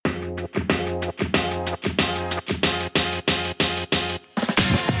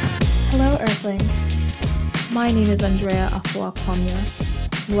My name is Andrea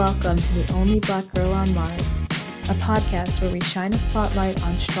Afuakwamia. Welcome to The Only Black Girl on Mars, a podcast where we shine a spotlight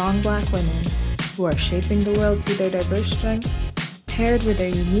on strong Black women who are shaping the world through their diverse strengths, paired with their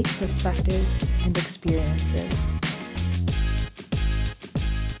unique perspectives and experiences.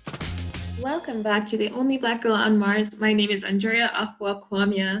 Welcome back to The Only Black Girl on Mars. My name is Andrea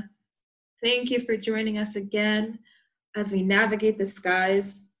Afuakwamia. Thank you for joining us again as we navigate the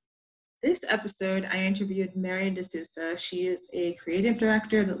skies. This episode, I interviewed Marian DeSouza. She is a creative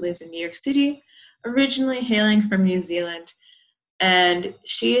director that lives in New York City, originally hailing from New Zealand. And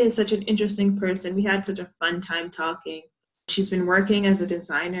she is such an interesting person. We had such a fun time talking. She's been working as a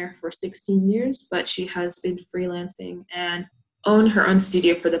designer for 16 years, but she has been freelancing and owned her own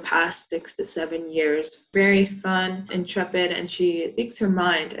studio for the past 6 to 7 years. Very fun, intrepid, and she speaks her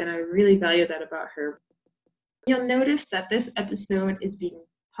mind, and I really value that about her. You'll notice that this episode is being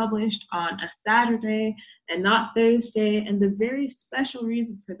published on a Saturday and not Thursday, and the very special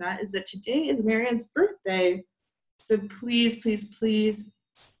reason for that is that today is Marian's birthday. So please,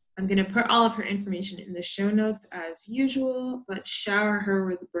 I'm going to put all of her information in the show notes as usual, but shower her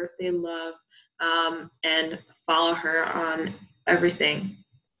with birthday love and follow her on everything.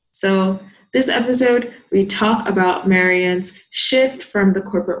 So this episode, we talk about Marian's shift from the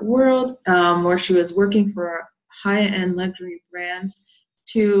corporate world, where she was working for high-end luxury brands,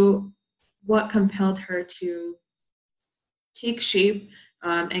 to what compelled her to take shape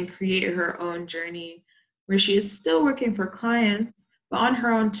and create her own journey, where she is still working for clients, but on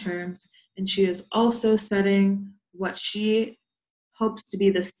her own terms. And she is also setting what she hopes to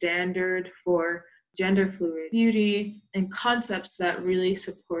be the standard for gender fluid beauty and concepts that really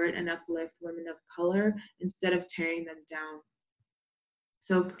support and uplift women of color instead of tearing them down.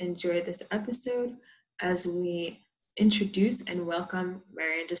 So enjoy this episode as we introduce and welcome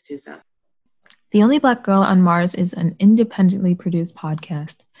Marian DeSouza. The Only Black Girl on Mars is an independently produced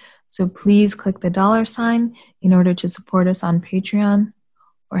podcast. So please click the $ in order to support us on Patreon,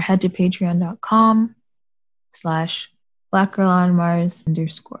 or head to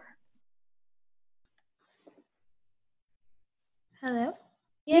patreon.com/blackgirlonmars_. Hello.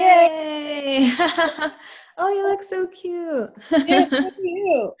 Yay! Oh, you look so cute. Yeah, thank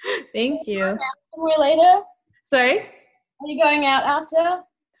you. Thank you. Somewhere later? Sorry? Are you going out after?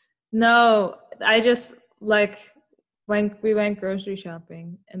 No, I just we went grocery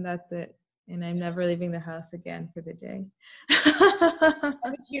shopping and that's it. And I'm never leaving the house again for the day. How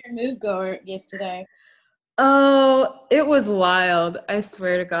did your move go yesterday? Oh, it was wild. I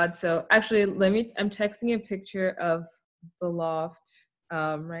swear to God. So actually, I'm texting a picture of the loft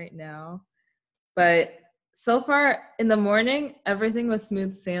right now. But so far in the morning, everything was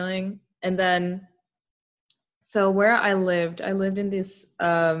smooth sailing. And then, so where I lived in this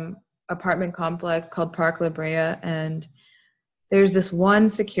apartment complex called Park La Brea, and there's this one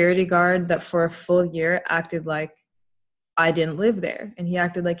security guard that for a full year acted like I didn't live there, and he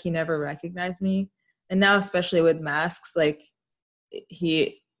acted like he never recognized me. And now, especially with masks, like,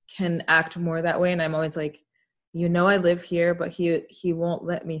 he can act more that way, and I'm always like, I live here, but he won't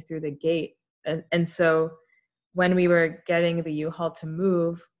let me through the gate. And so when we were getting the U-Haul to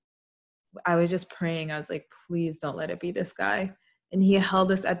move, I was just praying. I was like, please don't let it be this guy. And he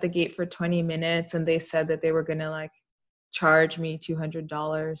held us at the gate for 20 minutes, and they said that they were going to charge me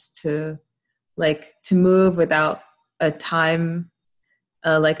 $200 to move without a time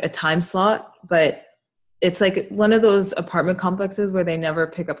slot. But it's like one of those apartment complexes where they never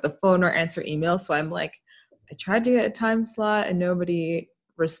pick up the phone or answer emails. So I'm like, I tried to get a time slot and nobody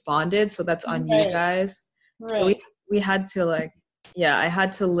responded. So that's on you guys. Right. So we had to I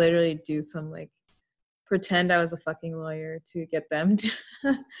had to literally do some pretend I was a fucking lawyer to get them to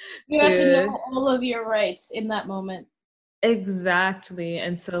you had to know all of your rights in that moment. Exactly.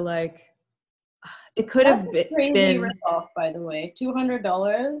 And so it could have been crazy ripoff, by the way.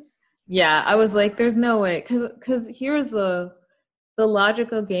 $200. Yeah, I was like, there's no way, because here's the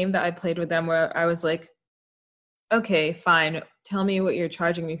logical game that I played with them, where I was like, okay, fine, tell me what you're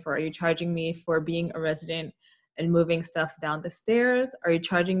charging me for. Are you charging me for being a resident and moving stuff down the stairs? Are you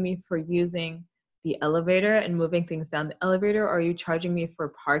charging me for using the elevator and moving things down the elevator? Or are you charging me for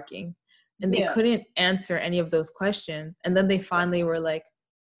parking? And they couldn't answer any of those questions. And then they finally were like,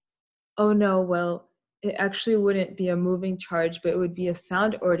 oh no, well, it actually wouldn't be a moving charge, but it would be a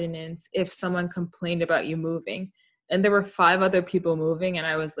sound ordinance if someone complained about you moving. And there were 5 other people moving, and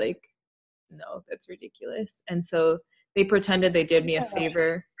I was like, no, that's ridiculous. And so they pretended they did me a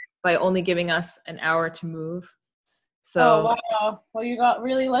favor by only giving us an hour to move. So, oh, wow. Well, you got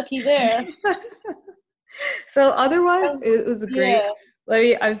really lucky there. So otherwise, it was great. Yeah.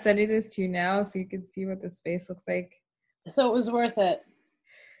 I'm sending this to you now so you can see what the space looks like. So it was worth it.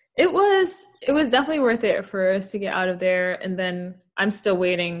 It was definitely worth it for us to get out of there. And then I'm still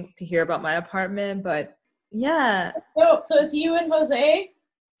waiting to hear about my apartment, but yeah. So it's you and Jose?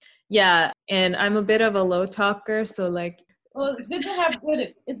 Yeah. And I'm a bit of a low talker. So like, well, it's good to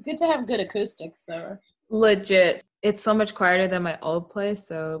have good acoustics though. Legit. It's so much quieter than my old place.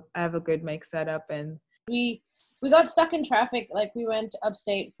 So I have a good mic setup, and we got stuck in traffic. Like we went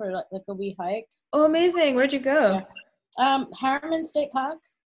upstate for like a wee hike. Oh, amazing. Where'd you go? Yeah. Harriman State Park.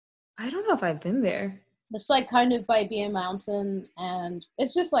 I don't know if I've been there. It's like kind of by Beer Mountain, and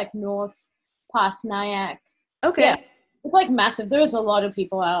it's just like north past Nyack. Okay. Yeah. It's like massive. There was a lot of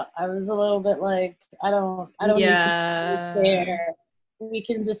people out. I was a little bit like, I don't need to be there. We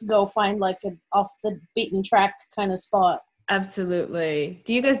can just go find like an off the beaten track kind of spot. Absolutely.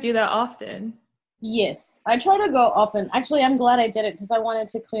 Do you guys do that often? Yes, I try to go often. Actually, I'm glad I did it because I wanted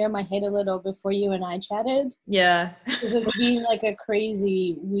to clear my head a little before you and I chatted. Yeah. Because it's been like a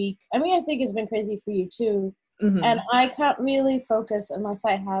crazy week. I mean, I think it's been crazy for you too. Mm-hmm. And I can't really focus unless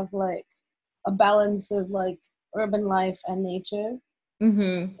I have like a balance of like urban life and nature.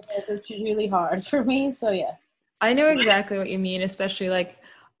 Mm-hmm. Because it's really hard for me. So yeah. I know exactly what you mean, especially like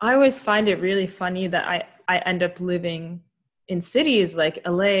I always find it really funny that I end up living in cities like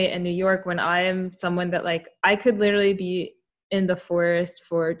LA and New York when I am someone that like I could literally be in the forest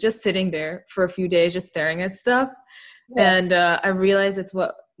for just sitting there for a few days just staring at stuff. Yeah. And I realize it's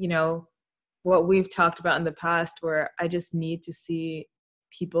what we've talked about in the past, where I just need to see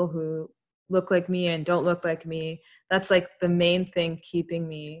people who look like me and don't look like me. That's like the main thing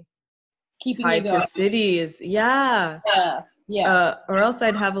keeping tied to cities. Yeah. Or else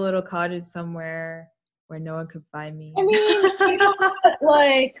I'd have a little cottage somewhere where no one could find me. I mean, you know what?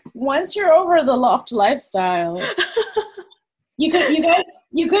 Like once you're over the loft lifestyle, you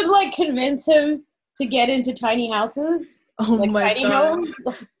could like convince him to get into tiny houses. Oh like my tiny God. homes.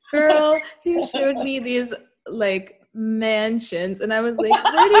 Girl, he showed me these like mansions and I was like,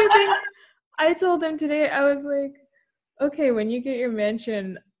 where do you think? I told him today, I was like, okay, when you get your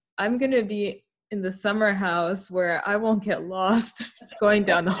mansion, I'm going to be in the summer house where I won't get lost going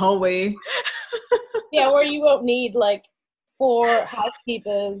down the hallway. Yeah, where you won't need like 4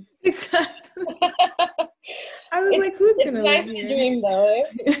 housekeepers. Exactly. I was like, who's gonna live here? It's nice to dream though.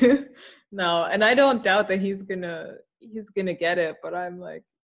 Eh? No, and I don't doubt that he's gonna get it, but I'm like,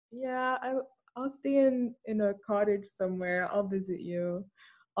 yeah, I'll stay in a cottage somewhere. I'll visit you.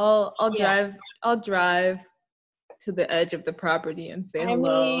 I'll drive to the edge of the property and say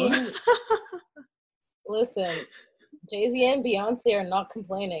hello. Mean, listen, Jay-Z and Beyonce are not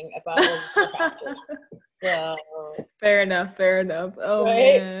complaining about it. So fair enough. Oh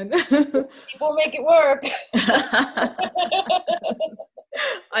right? Man. People make it work.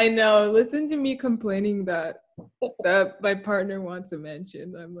 I know. Listen to me complaining that my partner wants a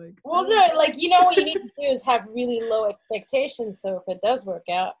mansion. I'm like, well, no, like you know what you need to do is have really low expectations. So if it does work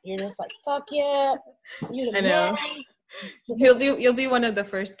out, you're just like, fuck yeah. I know. You'll be one of the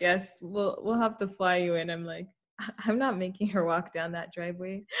first guests. We'll have to fly you in. I'm like, I'm not making her walk down that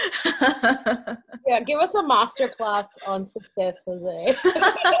driveway. Yeah, give us a master class on success, Jose.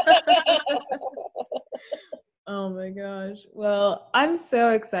 Oh my gosh. Well, I'm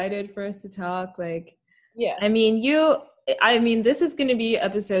so excited for us to talk. Like, yeah. I mean, this is going to be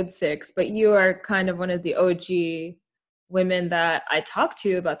episode 6, but you are kind of one of the OG women that I talked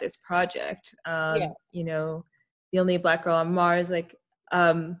to about this project. You know, the only Black girl on Mars, like,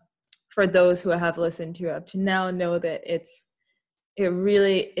 for those who have listened to up to now know that it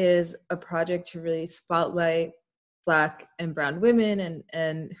really is a project to really spotlight Black and brown women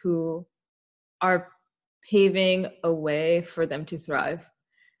and who are paving a way for them to thrive.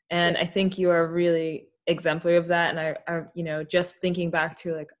 And I think you are really exemplary of that. And I you know, just thinking back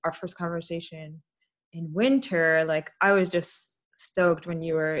to like our first conversation in winter, like I was just stoked when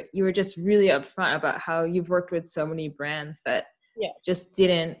you were just really upfront about how you've worked with so many brands that just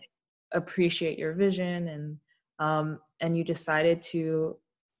didn't appreciate your vision and you decided to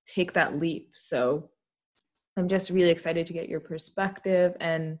take that leap. So I'm just really excited to get your perspective,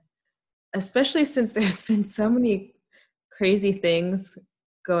 and especially since there's been so many crazy things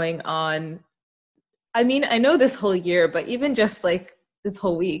going on. I mean, I know this whole year, but even just like this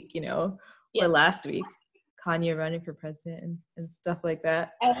whole week, you know, or last week, Kanye running for president and stuff like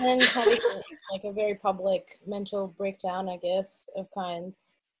that. And then having like a very public mental breakdown, I guess, of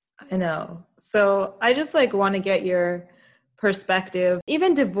kinds. I know. So I just like want to get your perspective,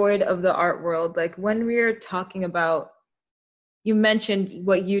 even devoid of the art world. Like when we're talking about, you mentioned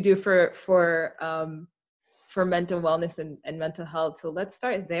what you do for for mental wellness and mental health. So let's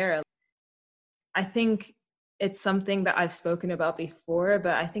start there. I think it's something that I've spoken about before,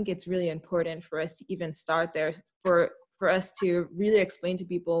 but I think it's really important for us to even start there, for us to really explain to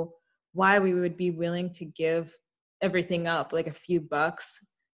people why we would be willing to give everything up, like a few bucks,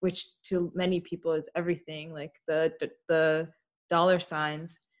 which to many people is everything, like the dollar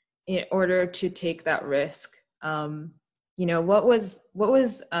signs, in order to take that risk. What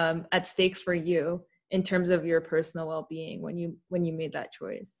was at stake for you in terms of your personal well-being when you made that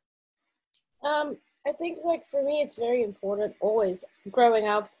choice? I think, like, for me, it's very important always. Growing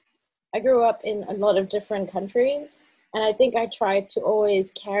up, I grew up in a lot of different countries, and I think I tried to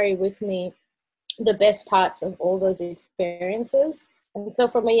always carry with me the best parts of all those experiences. And so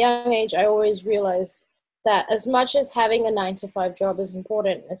from a young age, I always realized that as much as having a 9-to-5 job is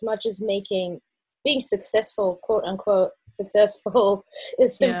important, as much as being successful, quote unquote, successful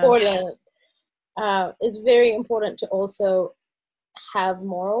is important, it's very important to also have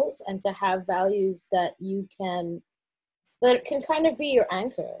morals and to have values that can kind of be your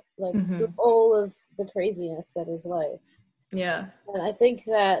anchor, like through all of the craziness that is life. Yeah. And I think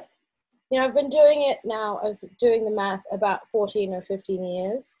that, I've been doing it now, I was doing the math, about 14 or 15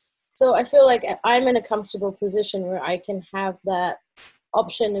 years. So I feel like I'm in a comfortable position where I can have that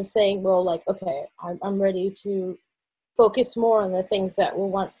option of saying, well, like, okay, I'm ready to focus more on the things that were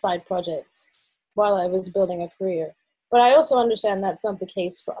once side projects while I was building a career. But I also understand that's not the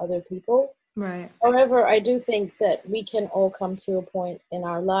case for other people. Right. However, I do think that we can all come to a point in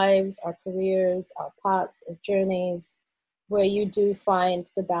our lives, our careers, our paths, our journeys, where you do find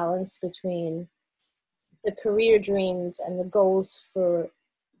the balance between the career dreams and the goals for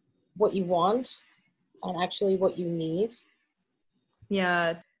what you want and actually what you need.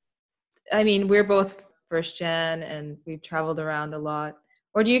 Yeah. I mean, we're both first gen and we've traveled around a lot.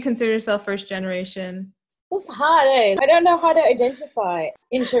 Or do you consider yourself first generation? It's hard, eh? I don't know how to identify.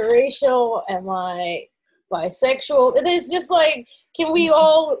 Interracial, am I bisexual? There's just like, can we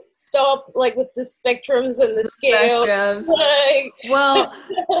all stop like with the spectrums and the scale? Like... Well,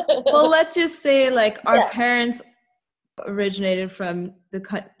 let's just say like our parents originated from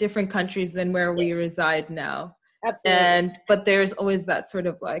the different countries than where we reside now. Absolutely. But there's always that sort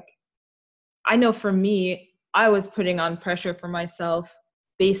of like, I know for me, I was putting on pressure for myself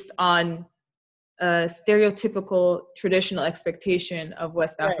based on a stereotypical traditional expectation of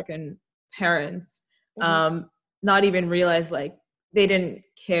West African parents, not even realize like they didn't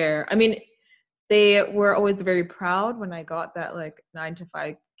care. I mean, they were always very proud when I got that like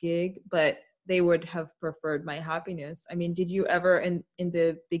 9-to-5 gig, but they would have preferred my happiness. I mean, did you ever in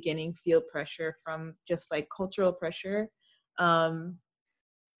the beginning feel pressure from just like cultural pressure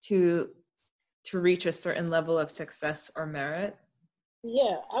to reach a certain level of success or merit?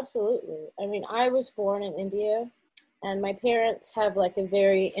 Yeah, absolutely. I mean, I was born in India, and my parents have like a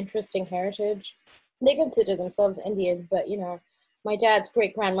very interesting heritage. They consider themselves Indian, but my dad's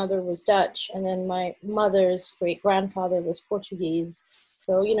great-grandmother was Dutch, and then my mother's great-grandfather was Portuguese.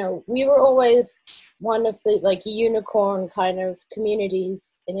 So, we were always one of the like unicorn kind of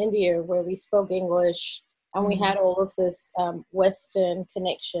communities in India where we spoke English and we had all of this Western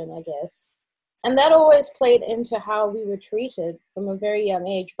connection, I guess. And that always played into how we were treated from a very young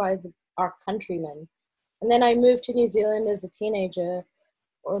age by our countrymen. And then I moved to New Zealand as a teenager,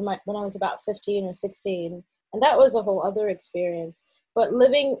 when I was about 15 or 16. And that was a whole other experience. But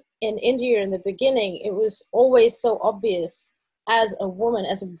living in India in the beginning, it was always so obvious as a woman,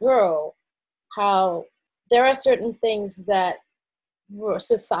 as a girl, how there are certain things that were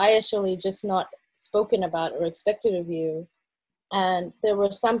societally just not spoken about or expected of you. And there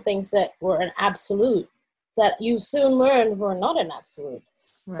were some things that were an absolute that you soon learned were not an absolute.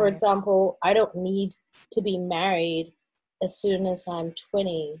 Right. For example, I don't need to be married as soon as I'm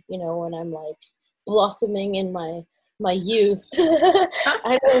 20, when I'm like blossoming in my youth.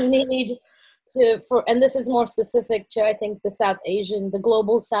 I don't need and this is more specific to, I think, the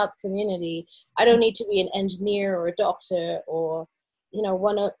global South community. I don't need to be an engineer or a doctor or, in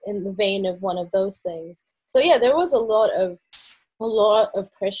the vein of one of those things. So yeah, there was a lot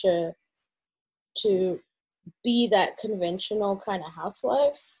of pressure to be that conventional kind of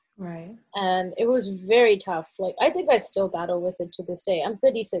housewife. Right. And it was very tough. Like, I think I still battle with it to this day. I'm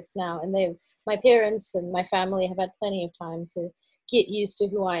 36 now, and my parents and my family have had plenty of time to get used to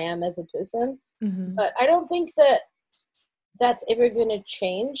who I am as a person. Mm-hmm. But I don't think that that's ever going to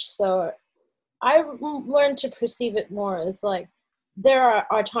change. So I've learned to perceive it more as like, there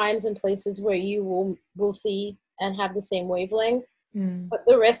are times and places where you will see and have the same wavelength. But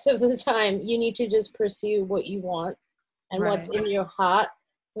the rest of the time, you need to just pursue what you want and what's in your heart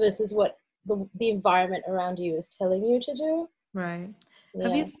versus what the environment around you is telling you to do. Right.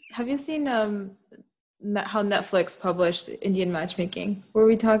 Yeah. Have you seen how Netflix published Indian matchmaking? Were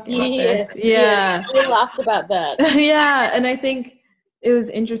we talking about this? Yeah. We laughed about that. Yeah, and I think it was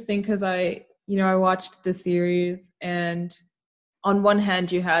interesting because I watched the series, and on one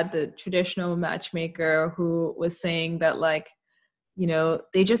hand you had the traditional matchmaker who was saying that, like,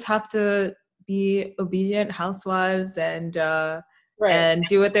 they just have to be obedient housewives and and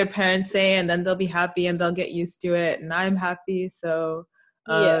do what their parents say, and then they'll be happy and they'll get used to it, and I'm happy, so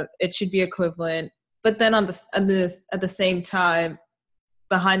it should be equivalent. But then at the same time,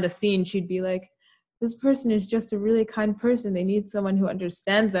 behind the scenes, she'd be like, this person is just a really kind person, they need someone who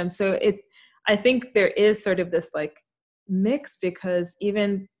understands them. So I think there is sort of this like mix, because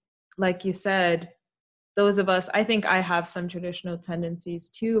even like you said, those of us, I think I have some traditional tendencies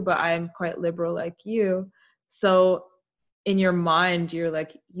too, but I'm quite liberal like you. So in your mind, you're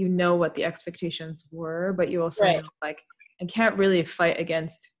like, what the expectations were, but you also know, like, I can't really fight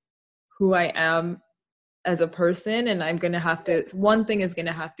against who I am as a person, and I'm going to have to, one thing is going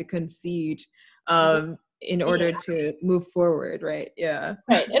to have to concede in order to move forward, right? Yeah.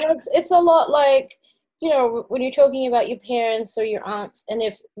 Right. And it's a lot like, when you're talking about your parents or your aunts, and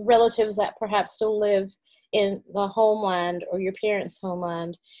if relatives that perhaps still live in the homeland or your parents'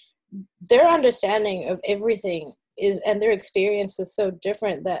 homeland, their understanding of everything and their experience is so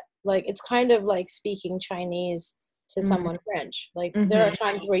different that, like, it's kind of like speaking Chinese to someone French. Like, there are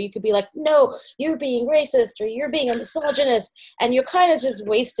times where you could be like, no, you're being racist or you're being a misogynist, and you're kind of just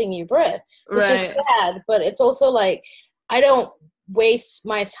wasting your breath, which is bad. But it's also like, I don't waste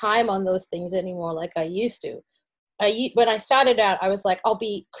my time on those things anymore like I used to. When I started out, I was like, I'll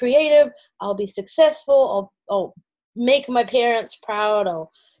be creative, I'll be successful, I'll make my parents proud, I'll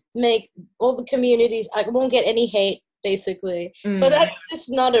make all the communities, I won't get any hate, basically. But that's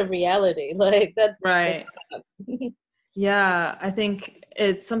just not a reality. Like that. Right. Yeah, I think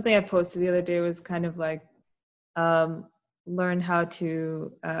it's something I posted the other day was kind of like, learn how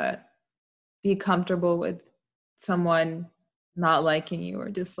to be comfortable with someone not liking you or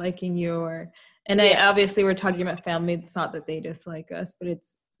disliking you, and I obviously, we're talking about family. It's not that they dislike us, but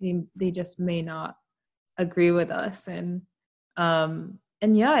it's they just may not agree with us, and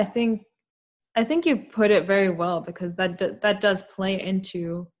yeah, I think you put it very well, because that does play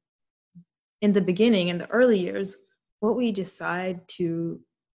into, in the beginning, in the early years, what we decide to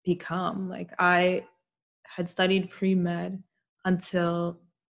become. Like, I had studied pre-med until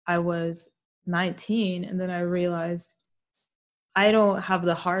I was 19, and then I realized I don't have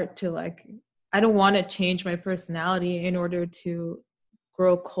the heart to, like, I don't want to change my personality in order to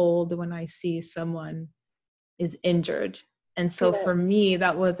grow cold when I see someone is injured. And so for me,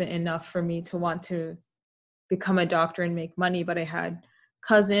 that wasn't enough for me to want to become a doctor and make money. But I had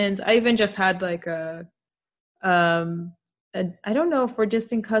cousins. I even just had like I don't know if we're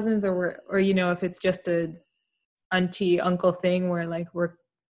distant cousins or if it's just a auntie uncle thing where, like, we're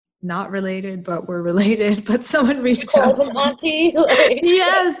not related but we're related, but someone reached out to me. Auntie, like.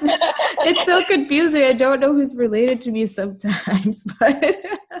 Yes, it's so confusing. I don't know who's related to me sometimes, but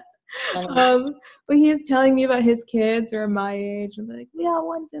he's telling me about his kids are my age, and like, yeah,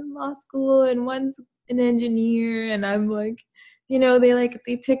 one's in law school and one's an engineer, and I'm like,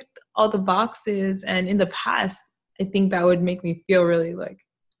 they ticked all the boxes. And in the past, I think that would make me feel really like,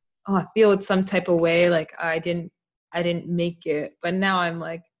 oh, I feel some type of way, like I didn't make it. But now I'm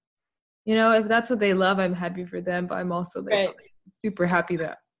like, if that's what they love, I'm happy for them. But I'm also like super happy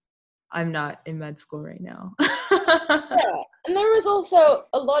that I'm not in med school right now. Yeah. And there was also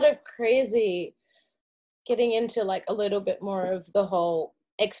a lot of crazy getting into, like, a little bit more of the whole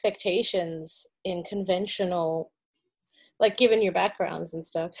expectations in conventional, like, given your backgrounds and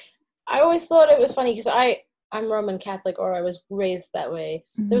stuff. I always thought it was funny because I'm Roman Catholic, or I was raised that way.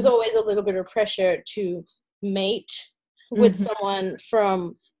 There was always a little bit of pressure to mate with someone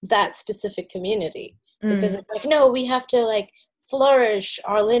from that specific community, because it's like, no, we have to, like, flourish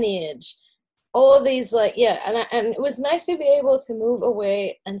our lineage. All of these, like, and it was nice to be able to move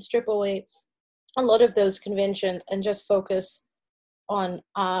away and strip away a lot of those conventions and just focus on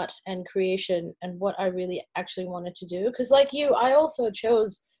art and creation and what I really actually wanted to do. Because, like you, I also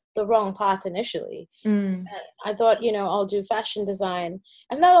chose the wrong path initially. And I thought, I'll do fashion design,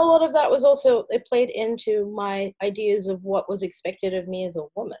 and then a lot of that was also, it played into my ideas of what was expected of me as a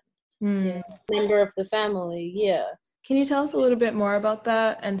woman, member of the family. Can you tell us a little bit more about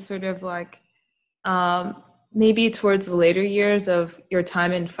that, and sort of like maybe towards the later years of your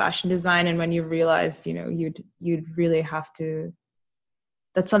time in fashion design, and when you realized you'd really have to,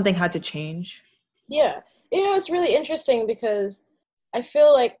 that something had to change? It's really interesting because I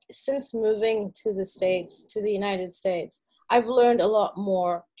feel like since moving to the United States, I've learned a lot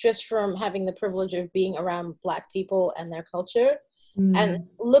more just from having the privilege of being around Black people and their culture. And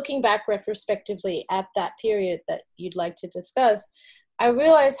looking back retrospectively at that period that you'd like to discuss, I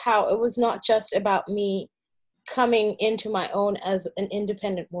realized how it was not just about me coming into my own as an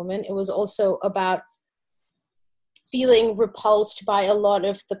independent woman. It was also about feeling repulsed by a lot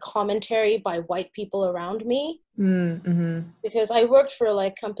of the commentary by white people around me. Because I worked for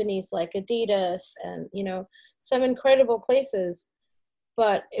like companies like Adidas and, you know, some incredible places,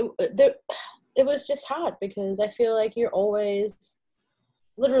 but it was just hard because I feel like you're always,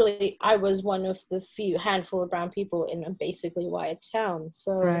 literally, I was one of the handful of brown people in a basically white town.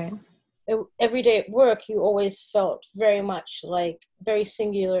 So every day at work, you always felt very much like very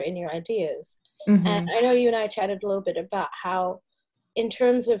singular in your ideas. And I know you and I chatted a little bit about how, in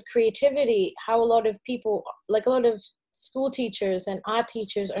terms of creativity, how a lot of people, like a lot of school teachers and art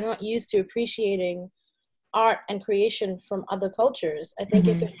teachers, are not used to appreciating art and creation from other cultures. I think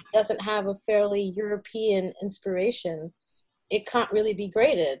if it doesn't have a fairly European inspiration, it can't really be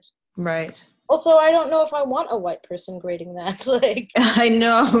graded. Right. Also, I don't know if I want a white person grading that. Like, I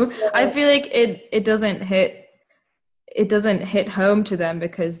know. I feel like it doesn't hit home to them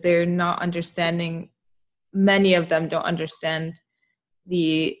because they're not understanding. Many of them don't understand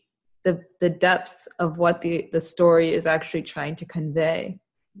the depth of what the story is actually trying to convey.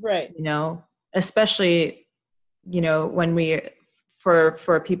 Right. You know, especially, you know, when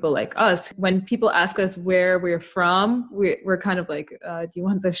for people like us, when people ask us where we're from, we're kind of like, do you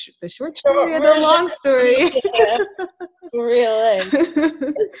want the short story or the long story? Yeah, for real. Like,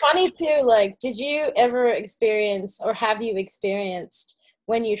 it's funny too, like, did you ever experience, or have you experienced,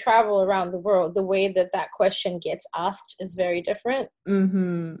 when you travel around the world, the way that question gets asked is very different?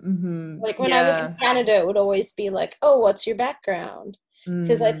 Like when I was in Canada, it would always be like, oh, what's your background?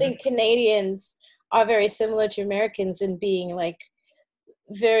 Because I think Canadians are very similar to Americans in being like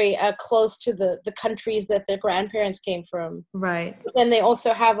very close to the countries that their grandparents came from. Right. But then they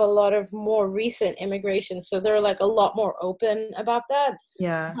also have a lot of more recent immigration, so they're like a lot more open about that.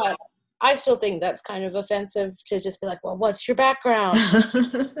 Yeah. But I still think that's kind of offensive to just be like, well, what's your background?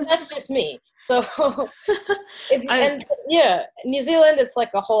 That's just me. So New Zealand, it's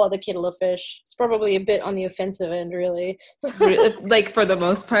like a whole other kettle of fish. It's probably a bit on the offensive end, really. Like for the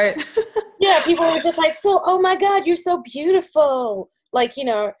most part. Yeah, people were just like, so, oh my God, you're so beautiful. Like, you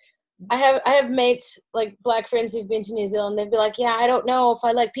know, I have mates, like Black friends who've been to New Zealand. They'd be like, yeah, I don't know if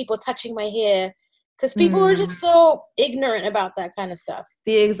I like people touching my hair. Because people are just so ignorant about that kind of stuff.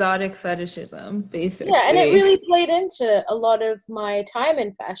 The exotic fetishism, basically. Yeah, and it really played into a lot of my time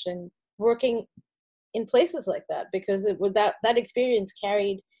in fashion, working in places like that, because that experience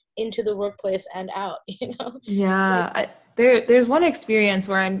carried into the workplace and out, you know? Yeah, there's one experience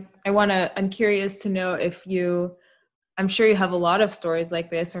where I'm curious to know if I'm sure you have a lot of stories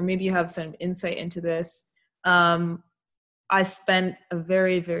like this, or maybe you have some insight into this. I spent a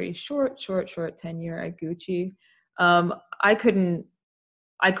very, very short tenure at Gucci. I couldn't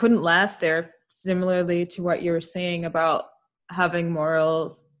last there, similarly to what you were saying about having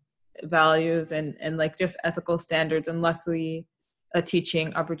morals, values, and like just ethical standards. And luckily, a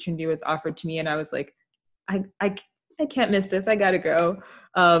teaching opportunity was offered to me, and I was like, I can't miss this. I gotta go.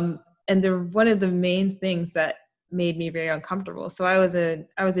 And one of the main things that made me very uncomfortable. So I was a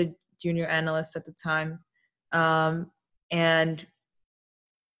junior analyst at the time. And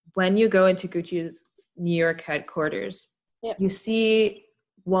when you go into Gucci's New York headquarters, you see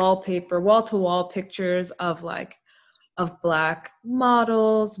wall-to-wall pictures of Black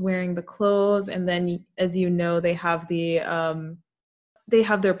models wearing the clothes. And then, as you know, they have their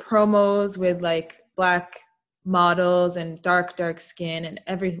promos with like Black models and dark skin, and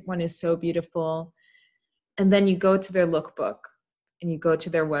everyone is so beautiful. And then you go to their lookbook and you go to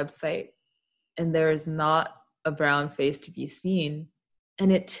their website, and there is not a brown face to be seen.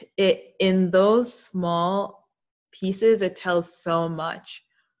 And it in those small pieces, it tells so much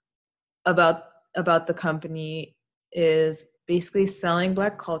about the company is basically selling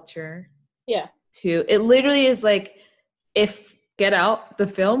Black culture. Yeah. It literally is like, if Get Out, the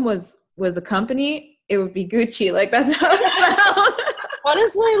film, was a company, it would be Gucci. Like, that's how it felt.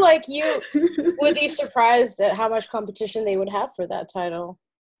 Honestly, like, you would be surprised at how much competition they would have for that title.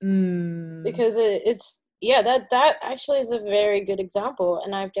 Because it's that actually is a very good example,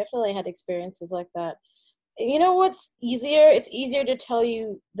 and I've definitely had experiences like that. You know what's easier? It's easier to tell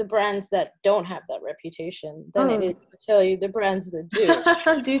you the brands that don't have that reputation than it is to tell you the brands that do.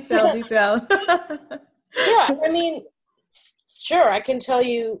 Do tell. Yeah, I mean, sure, I can tell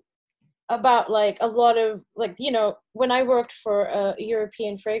you about like a lot of like, you know, when I worked for a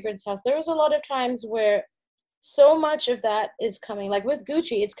European fragrance house, there was a lot of times where so much of that is coming, like with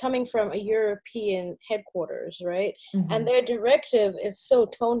Gucci, it's coming from a European headquarters, right? Mm-hmm. And their directive is so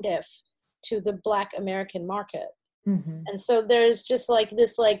tone deaf to the Black American market. Mm-hmm. And so there's just like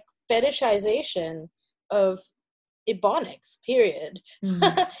this like fetishization of Ebonics, period.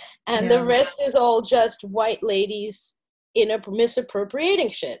 Mm-hmm. And the rest is all just white ladies misappropriating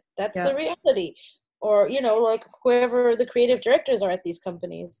shit. That's the reality. Or, you know, like whoever the creative directors are at these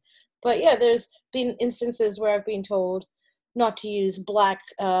companies. But yeah, there's been instances where I've been told not to use black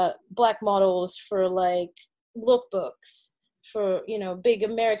models for like lookbooks for, you know, big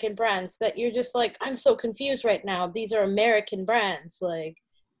American brands, that you're just like, I'm so confused right now. These are American brands. Like,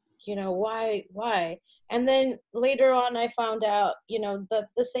 you know, why? And then later on, I found out, you know, that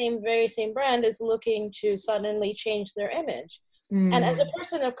the very same brand is looking to suddenly change their image. And as a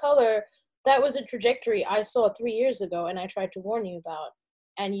person of color, that was a trajectory I saw 3 years ago, and I tried to warn you about.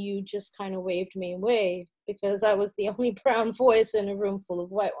 And you just kind of waved me away because I was the only brown voice in a room full of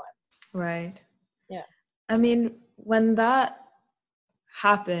white ones. Right. Yeah. I mean, when that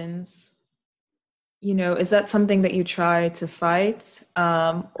happens, you know, is that something that you try to fight?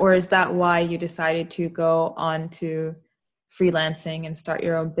 Or is that why you decided to go on to freelancing and start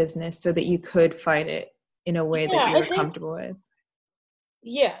your own business so that you could fight it in a way that you were comfortable with?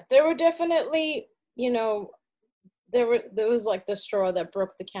 Yeah, there were definitely, you know, there was like the straw that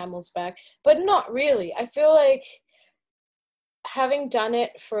broke the camel's back, but not really. I feel like having done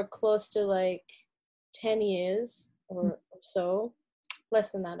it for close to like 10 years or so,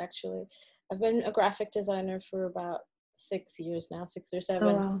 less than that actually. I've been a graphic designer for about 6 years now, 6 or 7.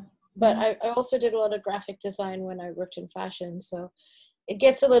 Oh, wow. But I also did a lot of graphic design when I worked in fashion, so it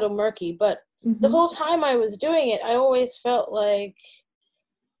gets a little murky. But the whole time I was doing it, I always felt like,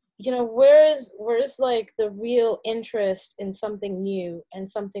 you know, where's like the real interest in something new and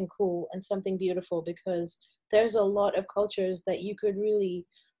something cool and something beautiful? Because there's a lot of cultures that you could really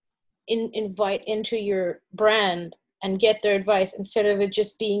invite into your brand and get their advice, instead of it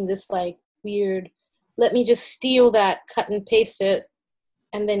just being this like weird, let me just steal that, cut and paste it,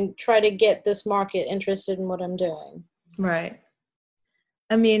 and then try to get this market interested in what I'm doing. Right.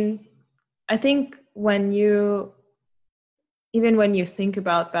 I mean, I think even when you think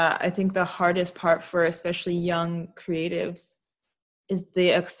about that, I think the hardest part for especially young creatives is the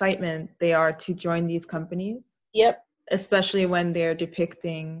excitement they are to join these companies. Yep. Especially when they're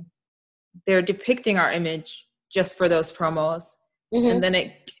depicting our image just for those promos. And then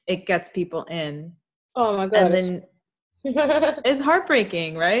it gets people in. Oh my God. And then it's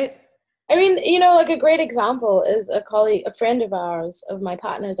heartbreaking, right? I mean, you know, like a great example is a friend of ours, of my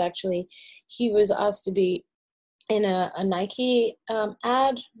partner's actually, he was asked to be in a Nike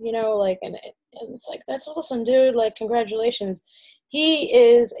ad, you know, like, and it's like, that's awesome, dude, like, congratulations.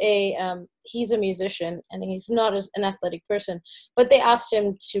 He's a musician, and he's not an athletic person, but they asked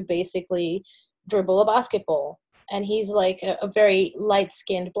him to basically dribble a basketball, and he's like a very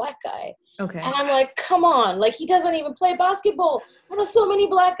light-skinned black guy. Okay. And I'm like, come on, like, he doesn't even play basketball. I know so many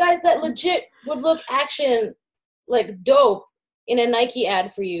black guys that legit would look action like dope in a Nike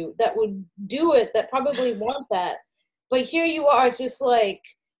ad for you, that would do it, that probably want that. But here you are, just like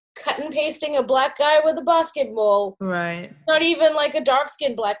cut and pasting a black guy with a basketball. Right. Not even like a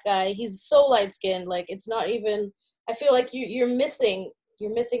dark-skinned black guy. He's so light-skinned. Like, it's not even, I feel like you're missing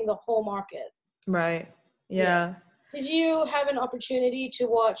the whole market. Right. Yeah. Did you have an opportunity to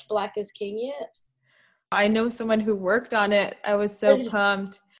watch Black is King yet? I know someone who worked on it. I was so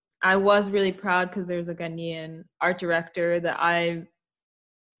pumped. I was really proud because there's a Ghanaian art director that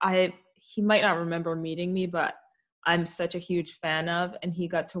he might not remember meeting me, but I'm such a huge fan of, and he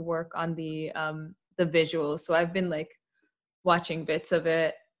got to work on the visuals. So I've been like watching bits of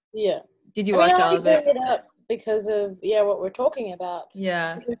it. Yeah. Did you watch all of it? I bring it up because of what we're talking about.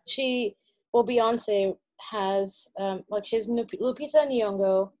 Yeah. Beyonce has she's Lupita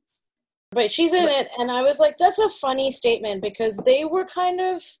Nyong'o, but she's in it, and I was like, that's a funny statement, because they were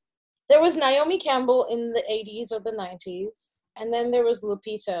there was Naomi Campbell in the 80s or the 90s, and then there was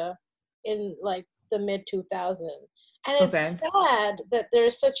Lupita in like the mid 2000s. And it's sad that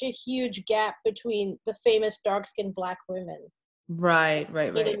there's such a huge gap between the famous dark-skinned black women. Right.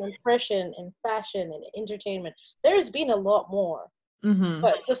 In impression, in fashion, in entertainment. There's been a lot more. Mm-hmm.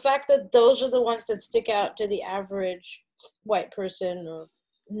 But the fact that those are the ones that stick out to the average white person or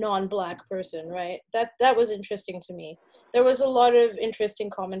non-black person, right? That was interesting to me. There was a lot of interesting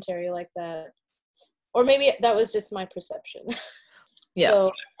commentary like that. Or maybe that was just my perception. Yeah.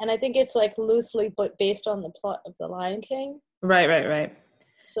 So, and I think it's like loosely but based on the plot of The Lion King. Right.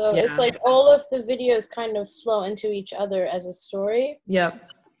 So it's like all of the videos kind of flow into each other as a story. Yep.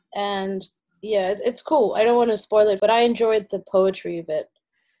 And yeah, it's cool. I don't want to spoil it, but I enjoyed the poetry of it.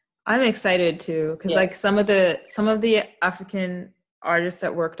 I'm excited too, because like some of the African artists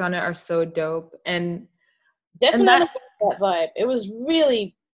that worked on it are so dope, and definitely that vibe. It was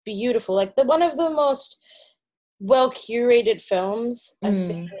really beautiful. Like one of the most well curated films I've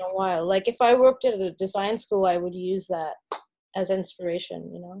seen in a while. Like if I worked at a design school, I would use that as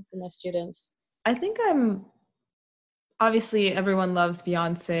inspiration, you know, for my students. I think obviously everyone loves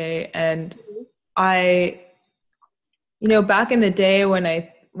Beyonce, and I, you know, back in the day when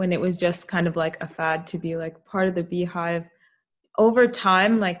it was just kind of like a fad to be like part of the Beehive, over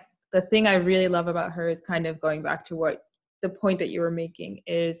time, like the thing I really love about her is kind of going back to what the point that you were making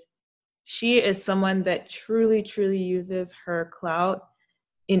is she is someone that truly, truly uses her clout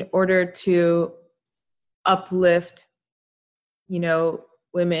in order to uplift, you know,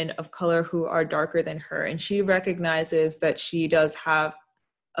 women of color who are darker than her. And she recognizes that she does have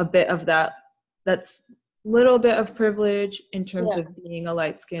a bit of that's little bit of privilege in terms of being a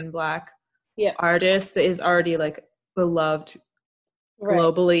light-skinned Black artist that is already like beloved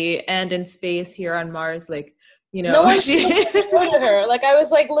globally and in space here on Mars. Like, you know, no one to her. Like I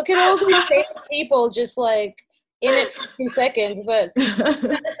was like, look at all these famous people just like in it for 2 seconds, but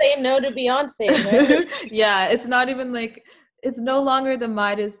gotta say no to Beyonce, right? Yeah, it's not even like, it's no longer the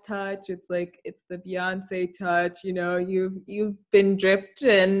Midas touch. It's like, it's the Beyonce touch. You know, you've been dripped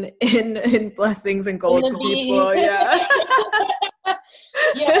in blessings and gold to people. Yeah.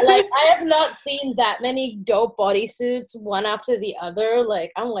 Yeah, like I have not seen that many dope bodysuits one after the other.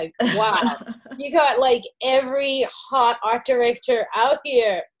 Like I'm like, wow, you got like every hot art director out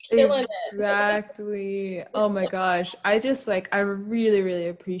here killing it. Exactly. Oh my gosh. I just like, I really, really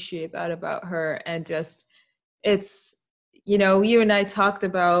appreciate that about her. And just, it's, you know, you and I talked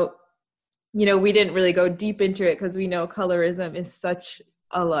about, you know, we didn't really go deep into it because we know colorism is such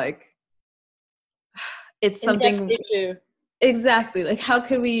a like, it's something issue. Exactly. Like, how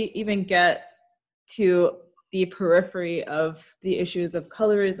could we even get to the periphery of the issues of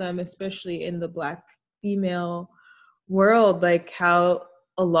colorism, especially in the Black female world? Like, how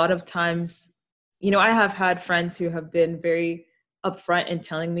a lot of times, you know, I have had friends who have been very upfront in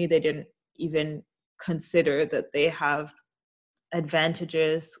telling me they didn't even consider that they have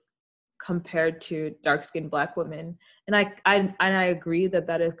advantages compared to dark-skinned Black women. And I agree that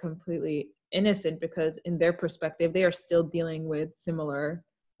that is completely innocent, because in their perspective they are still dealing with similar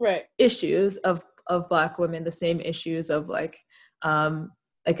issues of Black women, the same issues of like I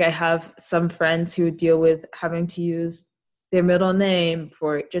have some friends who deal with having to use their middle name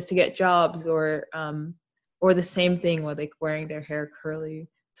for just to get jobs, or the same thing with like wearing their hair curly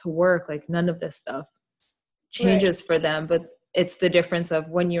to work. Like none of this stuff changes for them, but it's the difference of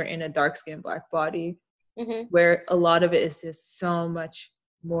when you're in a dark-skinned Black body, where a lot of it is just so much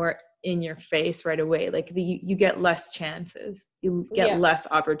more in your face right away. Like you get less chances, you get less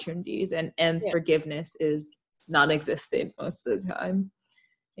opportunities, and forgiveness is non-existent most of the time.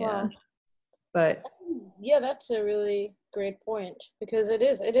 Wow. But yeah, that's a really great point, because it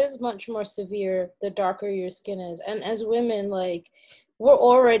is much more severe the darker your skin is. And as women, like we're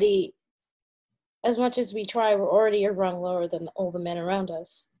already, as much as we try, we're already a rung lower than all the men around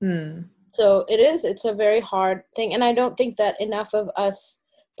us. So it's a very hard thing. And I don't think that enough of us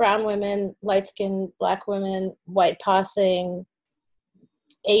brown women, light-skinned Black women, white passing,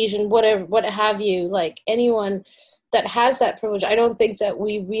 Asian, whatever, what have you, like anyone that has that privilege, I don't think that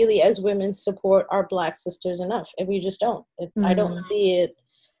we really as women support our Black sisters enough. And we just don't. I don't see it.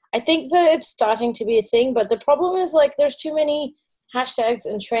 I think that it's starting to be a thing, but the problem is like there's too many hashtags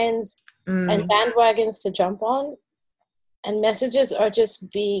and trends and bandwagons to jump on, and messages are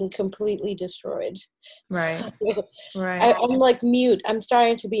just being completely destroyed. Right. So, right. I'm like mute. I'm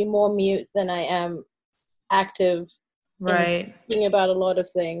starting to be more mute than I am active in speaking about a lot of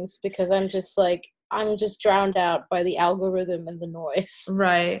things, because I'm just drowned out by the algorithm and the noise.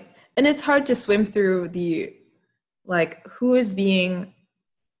 Right. And it's hard to swim through the, like, who is being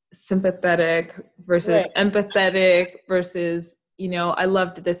sympathetic versus empathetic versus, you know, I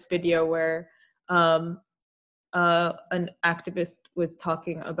loved this video where an activist was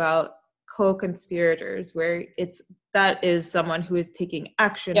talking about co-conspirators, where that is someone who is taking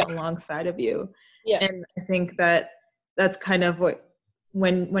action alongside of you. And I think that's kind of what,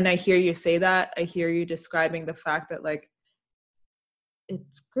 when I hear you say that, I hear you describing the fact that like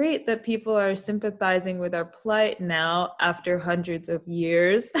it's great that people are sympathizing with our plight now after hundreds of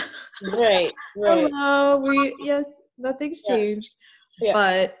years. Right. Hello, yes, nothing's changed.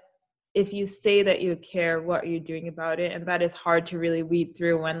 But if you say that you care, what are you doing about it? And that is hard to really weed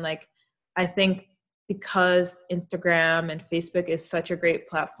through when, like, I think because Instagram and Facebook is such a great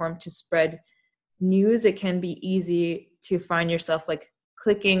platform to spread news, it can be easy to find yourself like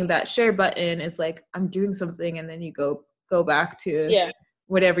clicking that share button is like, I'm doing something, and then you go back to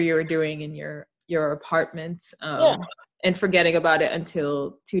whatever you were doing in your apartment, and forgetting about it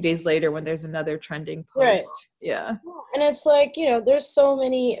until 2 days later when there's another trending post. Yeah. And it's like, you know, there's so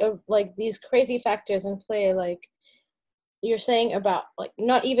many of like these crazy factors in play, like you're saying about like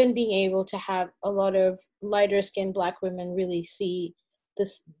not even being able to have a lot of lighter skinned Black women really see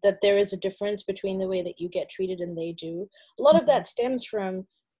this, that there is a difference between the way that you get treated and they do. A lot of that stems from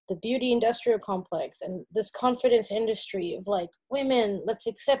the beauty industrial complex and this confidence industry of like, women, let's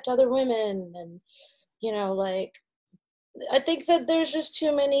accept other women. And, you know, like, I think that there's just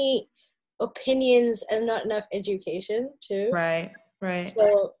too many opinions and not enough education too. Right.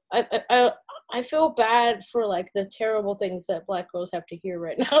 So I feel bad for like the terrible things that Black girls have to hear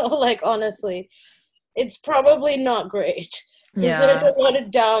right now. Like, honestly, it's probably not great. Because there's a lot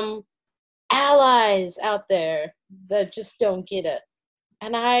of dumb allies out there that just don't get it.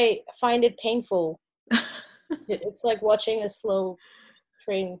 And I find it painful. It's like watching a slow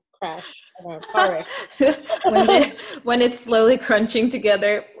train crash or a car wreck. when it's slowly crunching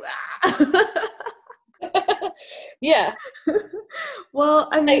together. Yeah. Well,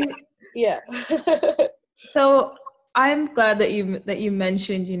 I mean, yeah. So I'm glad that you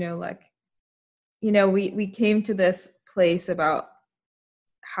mentioned, you know, like, you know, we came to this place about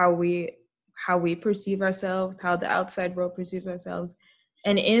how we perceive ourselves, how the outside world perceives ourselves.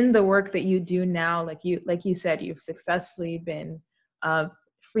 And in the work that you do now, like you said, you've successfully been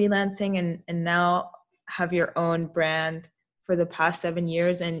freelancing and now have your own brand for the past 7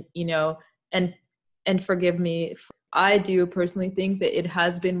 years. And, you know, and forgive me, I do personally think that it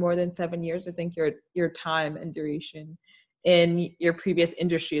has been more than 7 years. I think your time and duration in your previous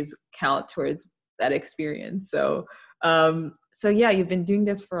industries count towards that experience. So yeah, you've been doing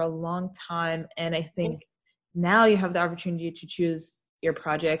this for a long time. And I think now you have the opportunity to choose your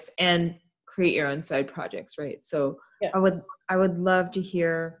projects and create your own side projects, right? So I would love to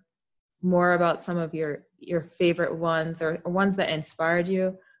hear more about some of your favorite ones or ones that inspired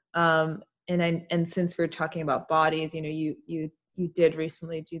you. And since we're talking about bodies, you know, you did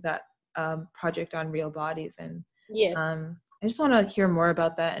recently do that project on real bodies, and I just want to hear more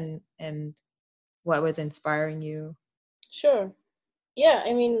about that and what was inspiring you. Sure. Yeah,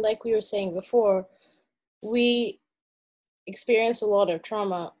 I mean, like we were saying before, we experience a lot of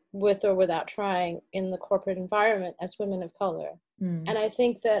trauma with or without trying in the corporate environment as women of color. And I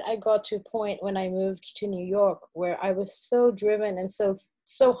think that I got to a point when I moved to New York where I was so driven and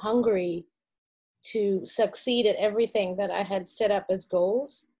so hungry to succeed at everything that I had set up as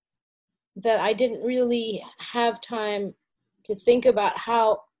goals that I didn't really have time to think about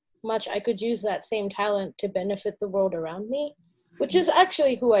how much I could use that same talent to benefit the world around me, which is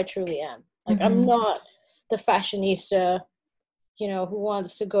actually who I truly am. Like, I'm not the fashionista, you know, who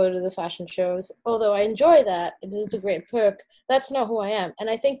wants to go to the fashion shows, although I enjoy that. It is a great perk. That's not who I am. And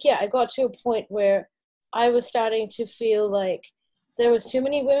I think, I got to a point where I was starting to feel like there was too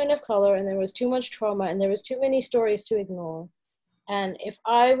many women of color and there was too much trauma and there was too many stories to ignore. And if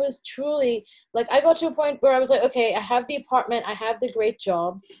I was truly, like, I got to a point where I was like, okay, I have the apartment, I have the great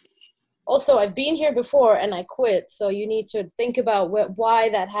job. Also, I've been here before and I quit. So you need to think about why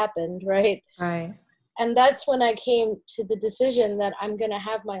that happened, right? Right. And that's when I came to the decision that I'm going to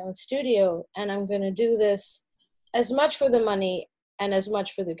have my own studio and I'm going to do this as much for the money and as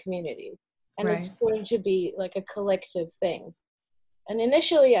much for the community. And it's going to be like a collective thing. And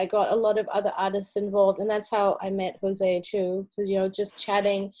initially I got a lot of other artists involved, and that's how I met Jose too, because, you know, just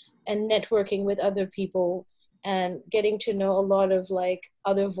chatting and networking with other people and getting to know a lot of like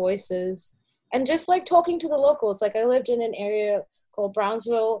other voices and just like talking to the locals. Like, I lived in an area called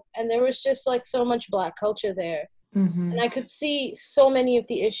Brownsville, and there was just like so much Black culture there. And I could see so many of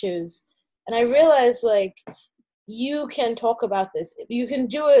the issues. And I realized, like, you can talk about this. You can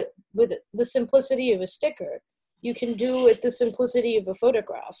do it with the simplicity of a sticker. You can do it with the simplicity of a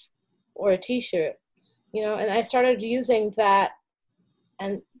photograph or a t-shirt, you know. And I started using that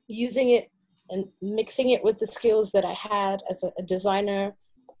and using it and mixing it with the skills that I had as a designer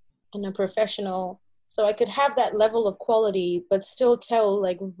and a professional, so I could have that level of quality, but still tell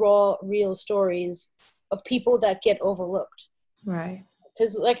like raw, real stories of people that get overlooked. Right.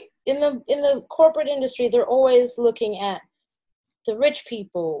 Because like in the corporate industry, they're always looking at the rich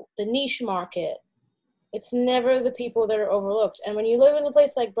people, the niche market. It's never the people that are overlooked. And when you live in a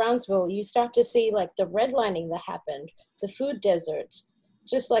place like Brownsville, you start to see like the redlining that happened, the food deserts,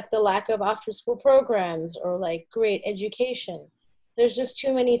 just like the lack of after school programs or like great education. There's just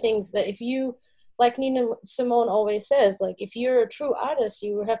too many things that if you, like Nina Simone always says, like if you're a true artist,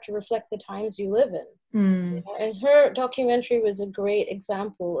 you have to reflect the times you live in. You know? And her documentary was a great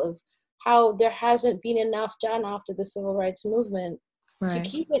example of how there hasn't been enough done after the civil rights movement to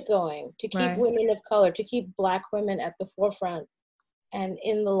keep it going, to keep women of color, to keep Black women at the forefront and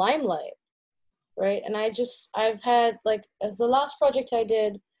in the limelight. Right. And I've had like the last project I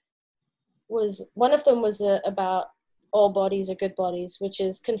did was, one of them was about all bodies are good bodies, which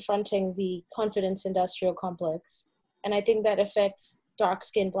is confronting the confidence industrial complex. And I think that affects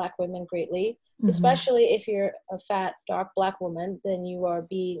dark-skinned Black women greatly, especially if you're a fat, dark Black woman, then you are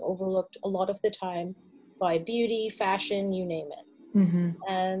being overlooked a lot of the time by beauty, fashion, you name it.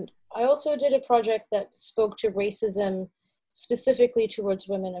 And I also did a project that spoke to racism specifically towards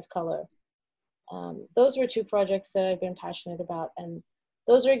women of color. Those were two projects that I've been passionate about. And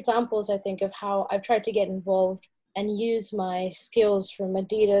those are examples, I think, of how I've tried to get involved and use my skills from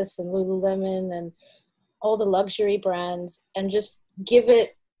Adidas and Lululemon and all the luxury brands and just give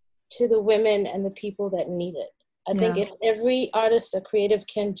it to the women and the people that need it. I think if every artist or creative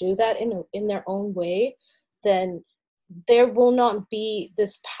can do that in their own way, then there will not be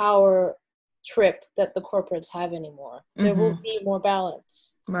this power trip that the corporates have anymore. There will be more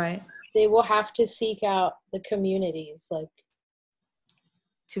balance. Right. They will have to seek out the communities, like,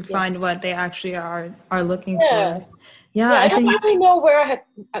 to find what they actually are looking for. Yeah, I don't really know where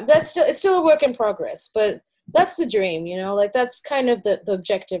it's still a work in progress, but that's the dream, you know, like that's kind of the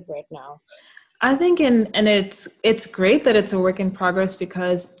objective right now. I think, and it's great that it's a work in progress,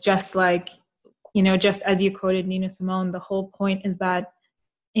 because just like, you know, just as you quoted Nina Simone, the whole point is that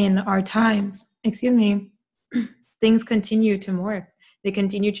in our times, things continue to morph. They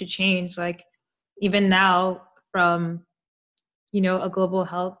continue to change. Like even now, from, you know, a global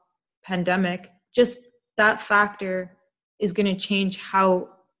health pandemic, just that factor is going to change how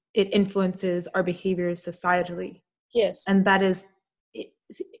it influences our behaviors societally. Yes. And that is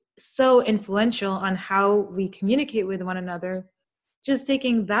so influential on how we communicate with one another. Just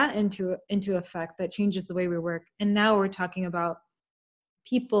taking that into effect, that changes the way we work. And now we're talking about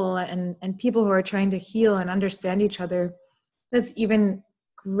people and people who are trying to heal and understand each other. That's even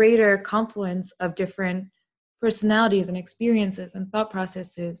greater confluence of different personalities and experiences and thought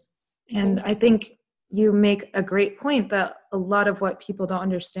processes. And I think you make a great point that a lot of what people don't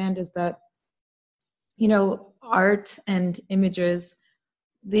understand is that, you know, art and images,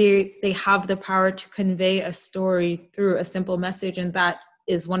 they have the power to convey a story through a simple message. And that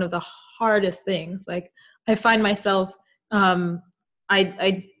is one of the hardest things. Like I find myself,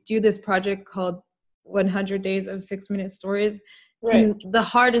 I do this project called 100 Days of 6-Minute Stories. Right. And the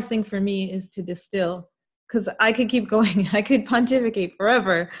hardest thing for me is to distill, because I could keep going. I could pontificate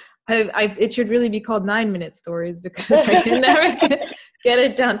forever. It should really be called 9-minute stories, because I can never get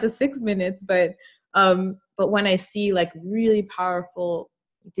it down to 6 minutes. But when I see like really powerful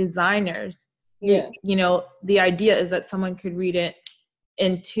designers, you know, the idea is that someone could read it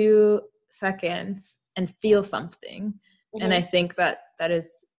in 2 seconds and feel something. And I think that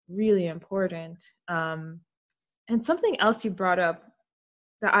is really important. And something else you brought up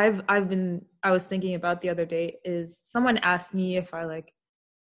that I was thinking about the other day is someone asked me if I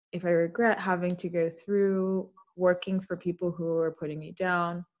regret having to go through working for people who are putting me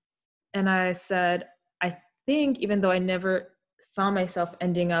down. And I said, I think even though I never saw myself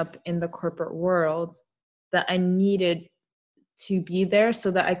ending up in the corporate world, that I needed to be there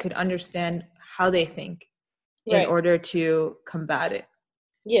so that I could understand how they think in order to combat it.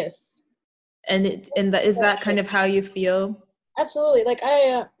 Yes. Is that kind of how you feel? Absolutely. Like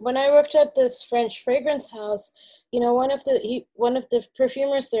when I worked at this French fragrance house, you know, one of the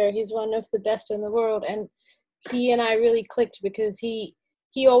perfumers there, he's one of the best in the world, and he and I really clicked because he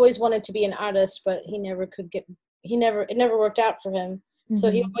always wanted to be an artist, but it never worked out for him.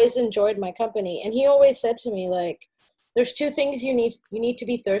 So he always enjoyed my company, and he always said to me, like, there's 2 things you need to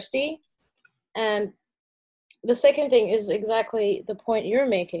be thirsty, and the second thing is exactly the point you're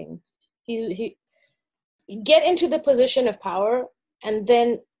making. He get into the position of power, and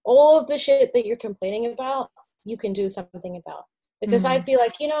then all of the shit that you're complaining about, you can do something about. Because I'd be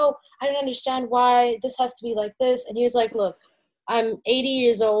like, you know, I don't understand why this has to be like this. And he was like, look, I'm 80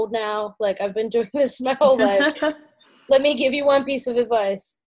 years old now. Like, I've been doing this my whole life. Let me give you one piece of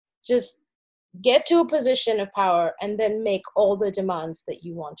advice. Just get to a position of power and then make all the demands that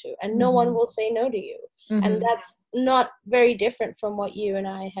you want to. And no one will say no to you. And that's not very different from what you and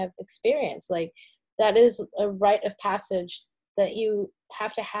I have experienced. Like, that is a rite of passage that you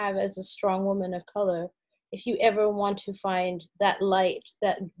have to have as a strong woman of color. if you ever want to find that light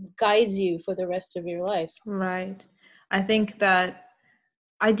that guides you for the rest of your life. Right. I think that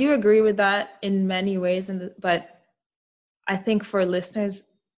I do agree with that in many ways, but I think for listeners,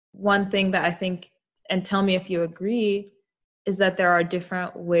 one thing that I think, and tell me if you agree, is that there are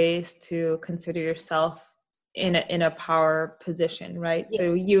different ways to consider yourself in a power position, right? Yes.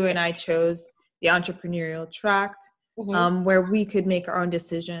 So you and I chose the entrepreneurial track, where we could make our own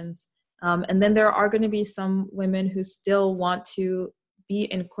decisions. And then there are going to be some women who still want to be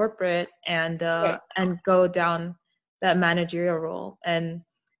in corporate and go down that managerial role. And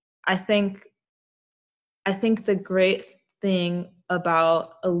I think the great thing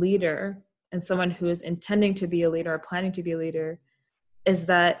about a leader and someone who is intending to be a leader or planning to be a leader is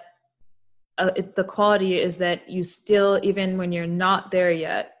that the quality is that you still, even when you're not there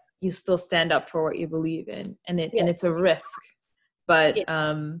yet, you still stand up for what you believe in, and it's a risk. But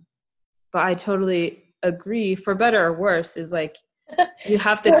I totally agree. For better or worse, is like you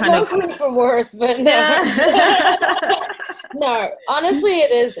have to kind of. Hopefully for worse, but no. Yeah. No, honestly,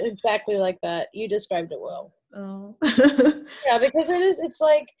 it is exactly like that. You described it well. Oh. Yeah, because it's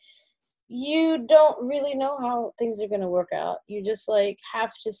like you don't really know how things are going to work out. You just like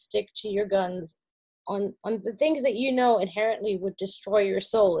have to stick to your guns on the things that you know inherently would destroy your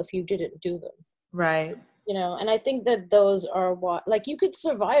soul if you didn't do them. Right. You know, and I think that those are what, like, you could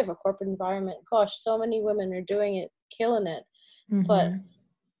survive a corporate environment. Gosh, so many women are doing it, killing it. But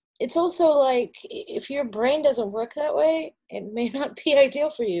it's also like, if your brain doesn't work that way, it may not be ideal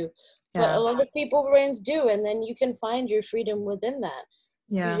for you. Yeah. But a lot of people's brains do, and then you can find your freedom within that.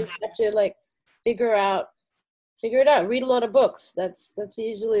 Yeah. You just have to like figure it out. Read a lot of books. That's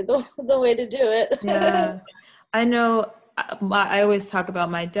usually the way to do it. Yeah. I know I always talk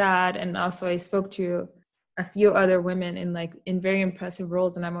about my dad, and also I spoke to a few other women in very impressive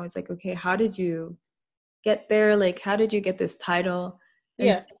roles, and I'm always like, okay, how did you get there? Like, how did you get this title? And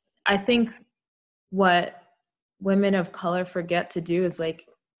yeah. I think what women of color forget to do is like,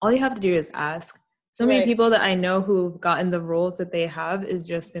 all you have to do is ask. So many people that I know who've gotten the roles that they have is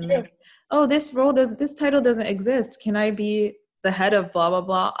just been like, oh, this title doesn't exist. Can I be the head of blah, blah,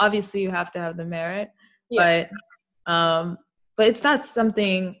 blah? Obviously you have to have the merit, but it's not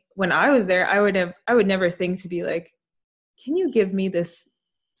something. When I was there, I would never think to be like, can you give me this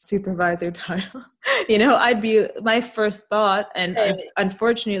supervisor title? You know, I'd be, my first thought, and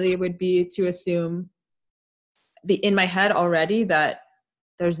unfortunately it would be to assume, be in my head already, that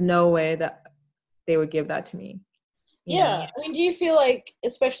there's no way that they would give that to me. Yeah. I mean, do you feel like,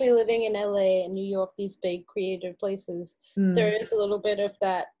 especially living in LA and New York, these big creative places, there is a little bit of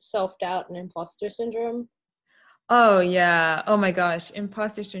that self-doubt and imposter syndrome? Oh, yeah. Oh, my gosh.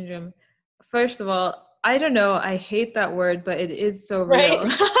 Imposter syndrome. First of all, I don't know. I hate that word, but it is so real.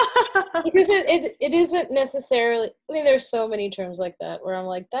 Because it isn't necessarily, I mean, there's so many terms like that where I'm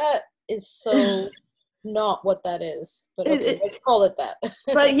like, that is so not what that is. But okay, let's call it that.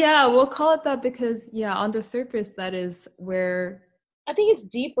 But yeah, we'll call it that because, yeah, on the surface, that is where. I think it's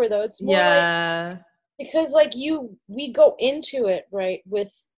deeper, though. It's more like, because like we go into it, right,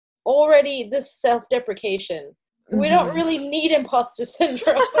 with already this self-deprecation. We don't really need imposter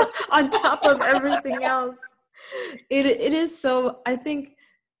syndrome. On top of everything else. It is so, I think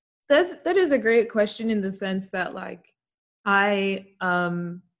that is a great question, in the sense that like I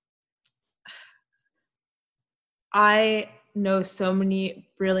know so many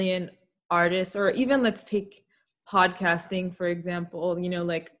brilliant artists, or even let's take podcasting, for example. You know,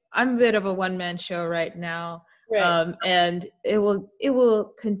 like I'm a bit of a one-man show right now. Right. And it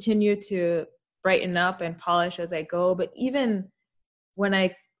will continue to brighten up and polish as I go. But even when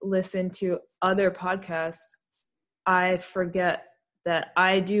I listen to other podcasts, I forget that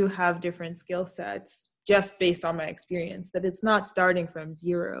I do have different skill sets just based on my experience, that it's not starting from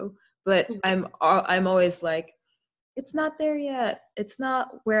zero. But I'm always like, it's not there yet. It's not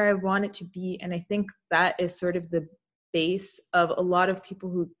where I want it to be. And I think that is sort of the base of a lot of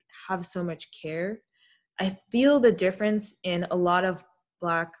people who have so much care. I feel the difference in a lot of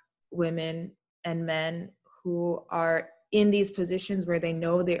Black women and men who are in these positions where they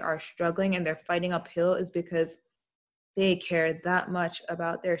know they are struggling and they're fighting uphill, is because they care that much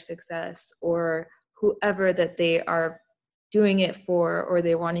about their success, or whoever that they are doing it for, or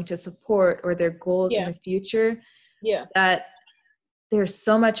they're wanting to support, or their goals in the future. Yeah. That there's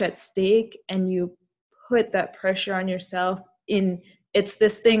so much at stake, and you put that pressure on yourself. It's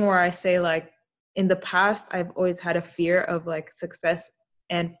this thing where I say, like, in the past, I've always had a fear of like success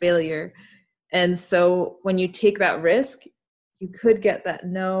and failure. And so when you take that risk, you could get that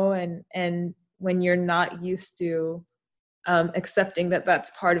no. And when you're not used to accepting that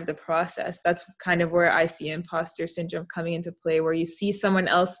that's part of the process. That's kind of where I see imposter syndrome coming into play, where you see someone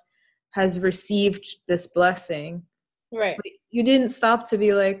else has received this blessing. Right. But you didn't stop to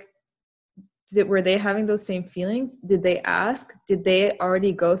be like, were they having those same feelings? Did they ask? Did they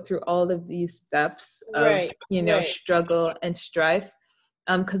already go through all of these steps of, struggle and strife?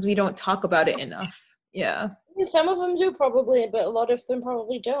 Because we don't talk about it enough. Yeah. I mean, some of them do probably, but a lot of them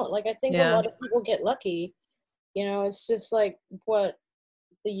probably don't. Like, I think a lot of people get lucky. You know, it's just like what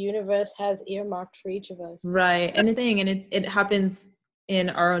the universe has earmarked for each of us. Right. And it happens in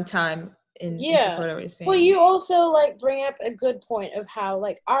our own time. In support of what you're saying. Well, you also like bring up a good point of how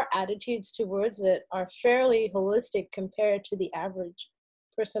like our attitudes towards it are fairly holistic compared to the average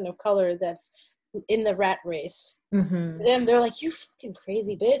person of color that's in the rat race. Mm-hmm. Them, they're like, you fucking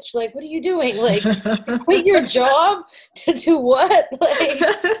crazy bitch. Like, what are you doing? Like, quit your job to do what? Like,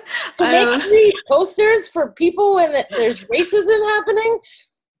 to make 3 posters for people when there's racism happening?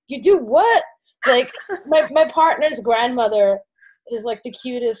 You do what? Like, my partner's grandmother is like the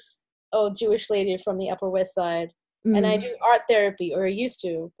cutest Jewish lady from the Upper West Side, and I do art therapy, or I used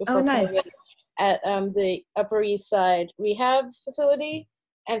to before nice. COVID, at the Upper East Side rehab facility.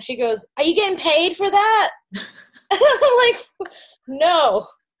 And she goes, "Are you getting paid for that?" And I'm like, "No,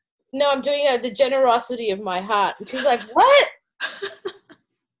 I'm doing it out of the generosity of my heart." And she's like, "What?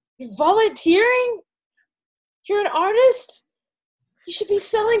 You're volunteering? You're an artist? You should be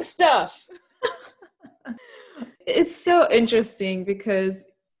selling stuff." It's so interesting because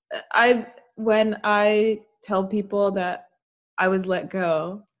when I tell people that I was let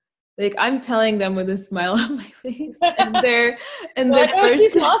go, like I'm telling them with a smile on my face, and they're like, "Oh,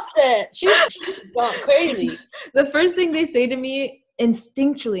 she's lost it. She's gone crazy." The first thing they say to me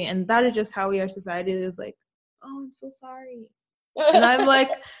instinctually, and that is just how we are society, is like, "Oh, I'm so sorry," and I'm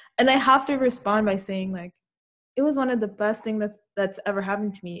like, and I have to respond by saying like, it was one of the best things that's ever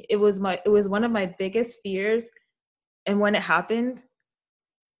happened to me. It was one of my biggest fears, and when it happened,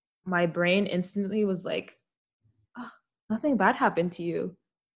 my brain instantly was like, oh, nothing bad happened to you.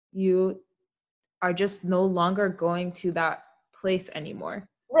 You are just no longer going to that place anymore.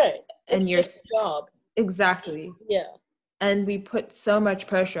 Right. And it's just a job. Exactly. Yeah. And we put so much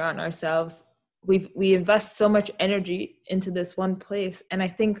pressure on ourselves. We invest so much energy into this one place. And I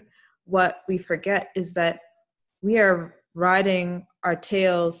think what we forget is that we are riding our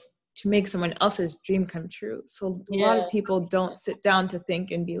tails to make someone else's dream come true. So a lot of people don't sit down to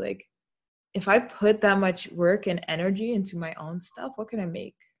think and be like, if I put that much work and energy into my own stuff, what can I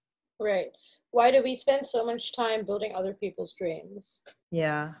make? Right. Why do we spend so much time building other people's dreams?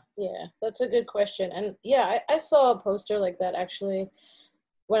 Yeah. Yeah, that's a good question. And yeah, I saw a poster like that actually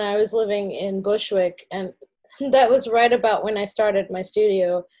when I was living in Bushwick, and that was right about when I started my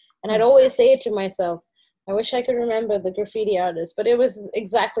studio. And I'd always say it to myself, I wish I could remember the graffiti artist, but it was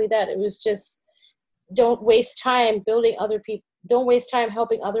exactly that. It was just, don't waste time don't waste time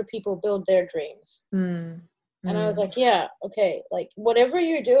helping other people build their dreams. And I was like, yeah, okay, like whatever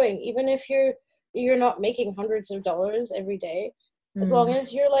you're doing, even if you're not making hundreds of dollars every day, as long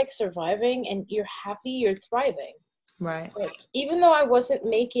as you're like surviving and you're happy, you're thriving. Right. Like, even though I wasn't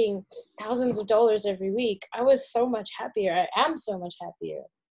making thousands of dollars every week, I was so much happier. I am so much happier.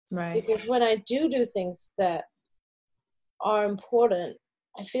 Right. Because when I do things that are important,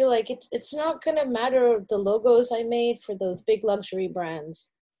 I feel like it's not going to matter the logos I made for those big luxury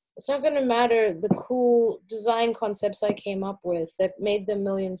brands. It's not going to matter the cool design concepts I came up with that made them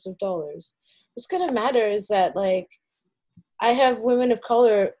millions of dollars. What's going to matter is that, like, I have women of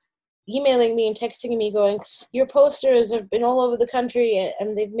color emailing me and texting me going, your posters have been all over the country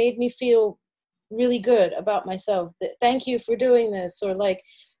and they've made me feel really good about myself. Thank you for doing this. Or like,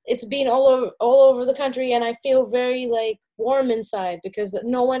 it's been all over the country and I feel very like warm inside because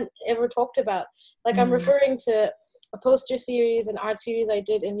no one ever talked about. Like I'm referring to a poster series, an art series I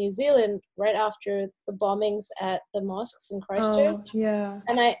did in New Zealand right after the bombings at the mosques in Christchurch. Oh, yeah.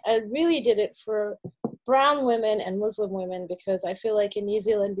 And I really did it for brown women and Muslim women because I feel like in New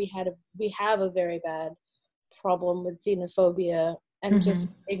Zealand we have a very bad problem with xenophobia and just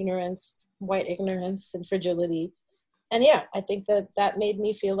ignorance, white ignorance and fragility. And yeah, I think that made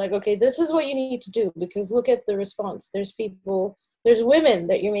me feel like, okay, this is what you need to do because look at the response. There's women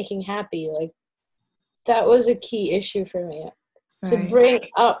that you're making happy. Like that was a key issue for me to bring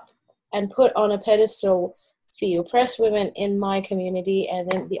up and put on a pedestal the oppressed women in my community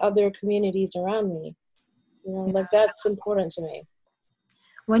and in the other communities around me. You know, like that's important to me.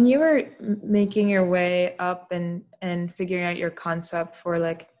 When you were making your way up and figuring out your concept for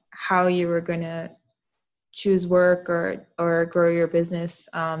like how you were going to choose work or grow your business,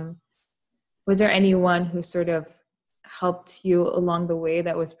 was there anyone who sort of helped you along the way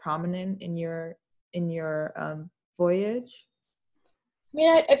that was prominent in your voyage? I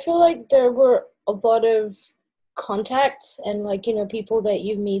mean, I feel like there were a lot of contacts and, like, you know, people that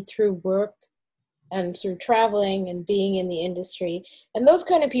you meet through work and through traveling and being in the industry. And those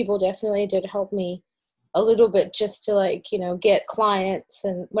kind of people definitely did help me a little bit, just to, like, you know, get clients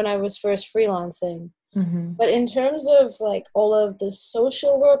and when I was first freelancing. Mm-hmm. But in terms of, like, all of the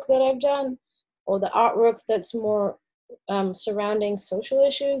social work that I've done, or the artwork that's more surrounding social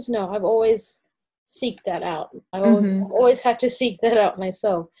issues, no, I've always seek that out. Always had to seek that out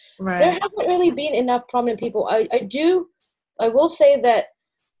myself. Right. There haven't really been enough prominent people. I will say that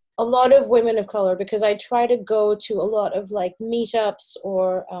a lot of women of color, because I try to go to a lot of, like, meetups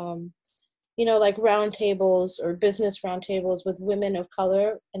or you know, like roundtables or business roundtables with women of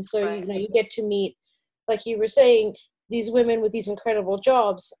color, and so Right. you know, you get to meet, like you were saying, these women with these incredible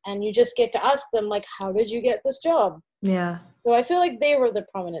jobs, and you just get to ask them, like, how did you get this job? Yeah. So I feel like they were the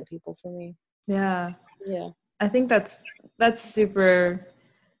prominent people for me. Yeah. Yeah. I think that's super,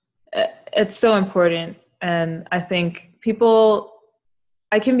 it's so important. And I think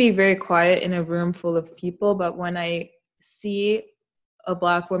I can be very quiet in a room full of people, but when I see a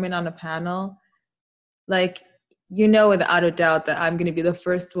Black woman on a panel, like, you know, without a doubt that I'm going to be the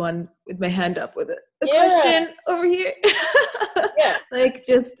first one with my hand up with a question over here. Yeah. Like,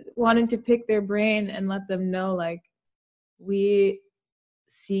 just wanting to pick their brain and let them know, like, we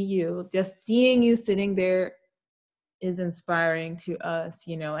see you. Just seeing you sitting there is inspiring to us,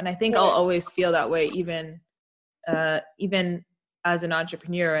 you know. And I think I'll always feel that way, even as an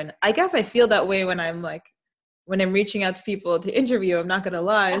entrepreneur. And I guess I feel that way when I'm reaching out to people to interview, I'm not gonna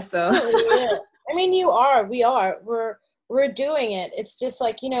lie. Absolutely, So yeah. I mean, we're doing it. It's just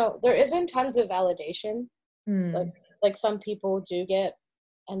like, you know, there isn't tons of validation like some people do get,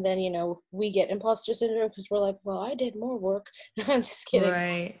 and then, you know, we get imposter syndrome because we're like, well, I did more work. I'm just kidding.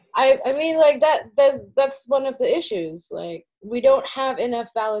 Right. I mean, like, that's one of the issues. Like, we don't have enough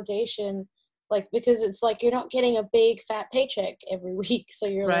validation, like, because it's like you're not getting a big fat paycheck every week, so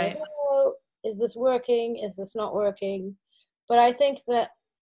you're Right. like, oh, is this working? Is this not working? But I think that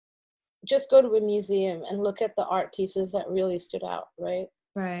just go to a museum and look at the art pieces that really stood out, right?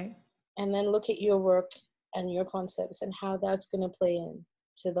 Right. And then look at your work and your concepts and how that's going to play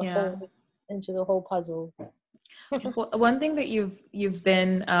into the whole puzzle. Well, one thing that you've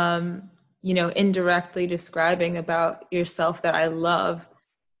been you know, indirectly describing about yourself that I love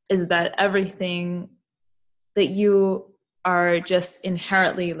is that everything that you are just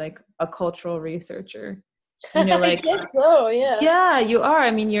inherently like a cultural researcher. You know, like I guess so, yeah. Yeah, you are.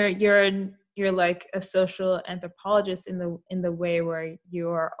 I mean, you're like a social anthropologist in the way where you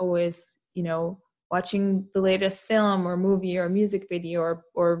are always, you know, watching the latest film or movie or music video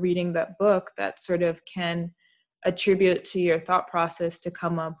or reading that book that sort of can attribute to your thought process to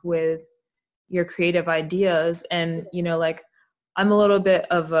come up with your creative ideas. And, you know, like, I'm a little bit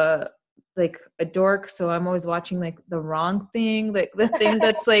of a dork, so I'm always watching like the wrong thing, like the thing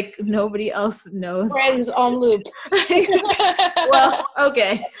that's like nobody else knows. Friends on loop. Well,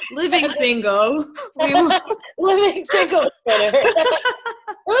 okay, living single. Living single is better.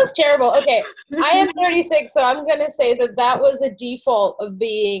 It was terrible. Okay, I am 36, so I'm gonna say that was a default of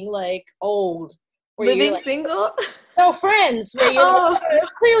being like old. Living single? No, Friends. Where you're like, oh,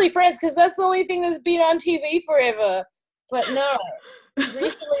 it's clearly Friends because that's the only thing that's been on TV forever. But no,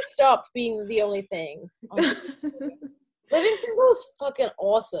 recently stopped being the only thing. Living single is fucking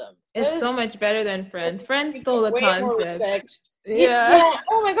awesome. It's so much better than Friends. Friends stole the concept. Yeah.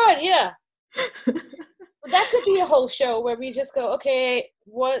 Oh my god, yeah. That could be a whole show where we just go, okay,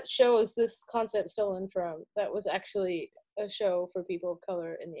 what show is this concept stolen from? That was actually a show for people of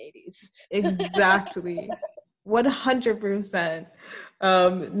color in the 80s. Exactly. 100%.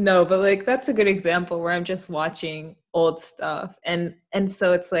 No, but like, that's a good example where I'm just watching old stuff. And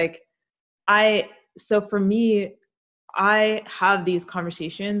so it's like, so for me, I have these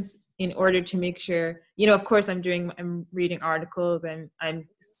conversations in order to make sure, you know, of course I'm reading articles and I'm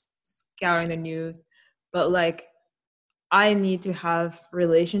scouring the news, but like, I need to have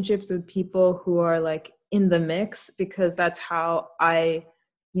relationships with people who are like in the mix, because that's how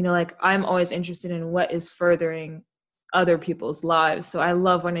you know, like, I'm always interested in what is furthering other people's lives. So I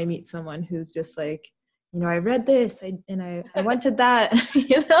love when I meet someone who's just like, you know, I read this and I went to that,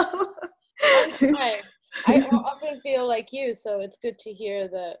 you know? I often feel like you, so it's good to hear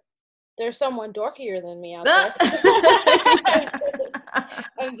that there's someone dorkier than me out there.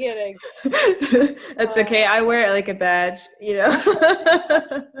 I'm kidding. That's okay. I wear it like a badge, you know.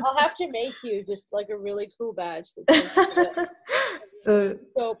 I'll have to make you just like a really cool badge. So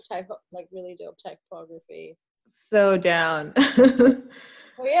dope type, like really dope typography. so down.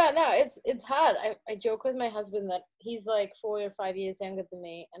 Well, yeah, no, it's hard. I joke with my husband that he's like 4 or 5 years younger than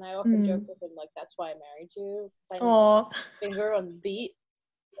me, and I often joke with him like, that's why I married you, because I need to put my finger on the beat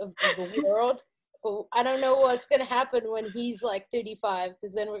of the world. But I don't know what's gonna happen when he's like 35,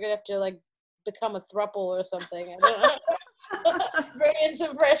 because then we're gonna have to like become a throuple or something. I don't know. Bring in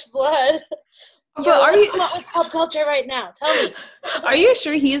some fresh blood. But are you with pop culture right now? Tell me. Are you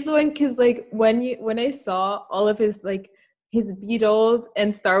sure he's the one? Because like when I saw all of his like his Beatles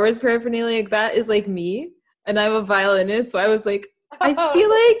and Star Wars paraphernalia, like that is like me, and I'm a violinist, so I was like, I feel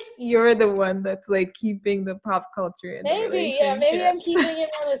like you're the one that's like keeping the pop culture in the relationship. Maybe I'm keeping him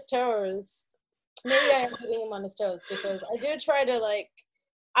on his toes. Maybe I am keeping him on his toes, because I do try to like.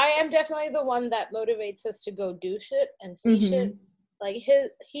 I am definitely the one that motivates us to go do shit and see shit. Like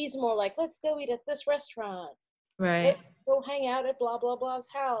he's more like, let's go eat at this restaurant. Right. Let's go hang out at blah blah blah's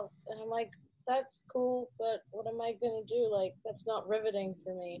house. And I'm like, that's cool, but what am I gonna do? Like, that's not riveting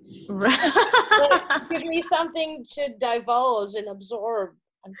for me. Right. Like, give me something to divulge and absorb.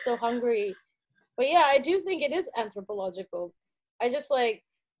 I'm so hungry. But yeah, I do think it is anthropological.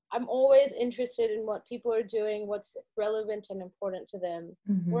 I'm always interested in what people are doing, what's relevant and important to them,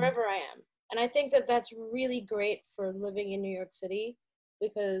 wherever I am. And I think that that's really great for living in New York City,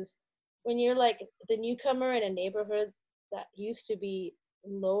 because when you're like the newcomer in a neighborhood that used to be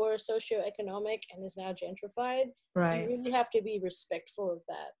lower socioeconomic and is now gentrified, right, you really have to be respectful of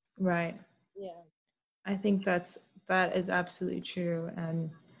that. Right. Yeah. I think that is absolutely true.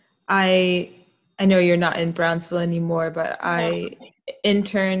 And I know you're not in Brownsville anymore, but I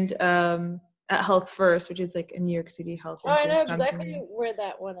interned at Health First, which is like a New York City health insurance I know company. exactly where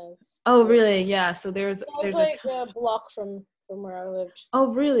that one is. Oh, really? Yeah. So there's like a block from where I lived.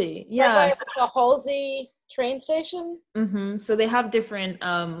 Oh, really? Yeah. Right by the Halsey train station. So they have different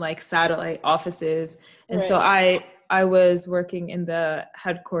like satellite offices, and so I was working in the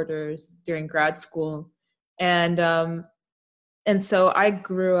headquarters during grad school, and so I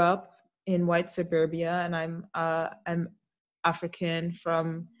grew up in white suburbia, and I'm African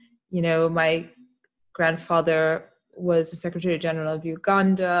from, my grandfather was the Secretary General of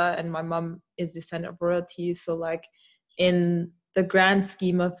Uganda, and my mom is descendant of royalty. So like in the grand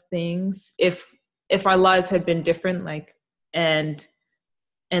scheme of things, if our lives had been different, like and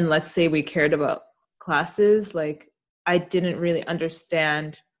let's say we cared about classes, like I didn't really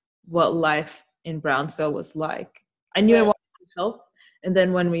understand what life in Brownsville was like. I knew I wanted to help, and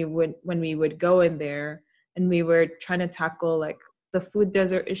then when we would go in there and we were trying to tackle like the food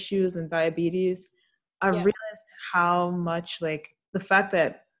desert issues and diabetes, I realized how much like the fact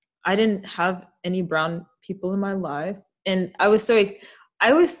that I didn't have any brown people in my life, and I was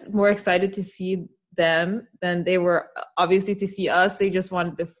more excited to see them than they were obviously to see us. They just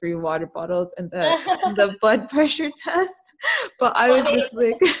wanted the free water bottles and the blood pressure test. But I was just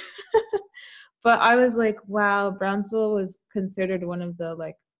like, but I was like, wow, Brownsville was considered one of the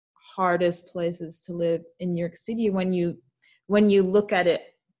like hardest places to live in New York City when you look at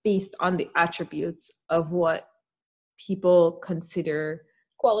it based on the attributes of what people consider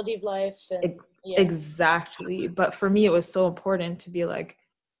quality of life. Exactly. But for me, it was so important to be like,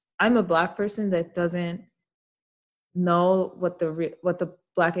 I'm a Black person that doesn't know what the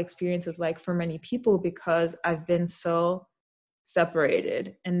Black experience is like for many people, because I've been so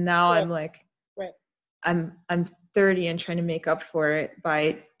separated, and now I'm like, I'm 30 and trying to make up for it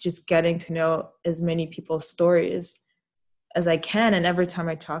by just getting to know as many people's stories as I can. And every time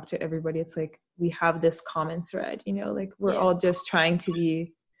I talk to everybody, it's like we have this common thread, like we're all just trying to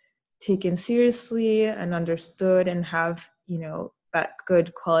be taken seriously and understood and have, that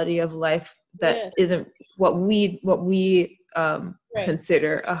good quality of life that isn't what we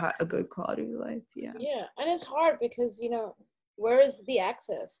consider a good quality of life. Yeah. And it's hard because, where is the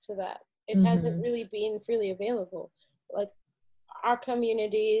access to that? It hasn't really been freely available. Like our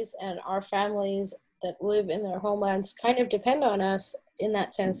communities and our families that live in their homelands kind of depend on us in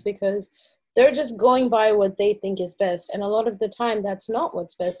that sense, because they're just going by what they think is best. And a lot of the time that's not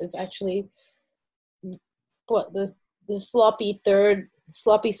what's best. It's actually what the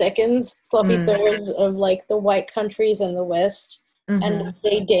sloppy seconds thirds of like the white countries and the West, and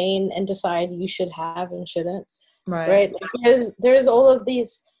they deign and decide you should have and shouldn't. Right? Because there's all of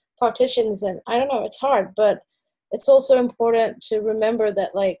these partitions, and I don't know, it's hard, but it's also important to remember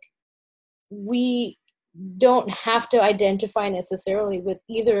that like we don't have to identify necessarily with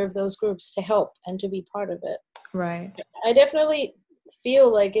either of those groups to help and to be part of it. Right. I definitely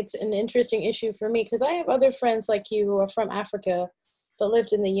feel like it's an interesting issue for me, because I have other friends like you who are from Africa but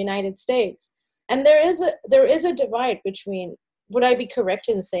lived in the United States, and there is a divide between, would I be correct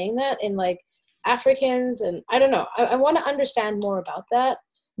in saying that, in like Africans, and I don't know. I want to understand more about that.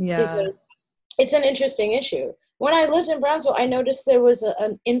 Yeah. Because it's an interesting issue. When I lived in Brownsville, I noticed there was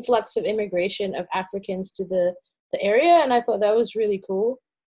an influx of immigration of Africans to the area, and I thought that was really cool.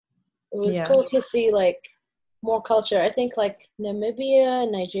 It was cool to see like more culture. I think like Namibia,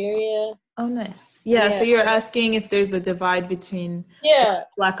 Nigeria. Oh, nice. Yeah, so you're asking if there's a divide between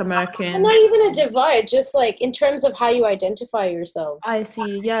Black Americans. And not even a divide, just like in terms of how you identify yourself. I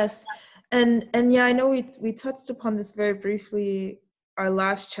see, yes. And yeah, I know we touched upon this very briefly our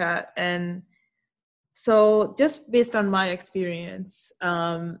last chat. And so just based on my experience,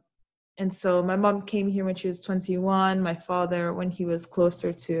 and so my mom came here when she was 21, my father when he was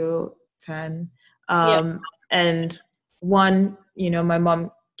closer to 10. And my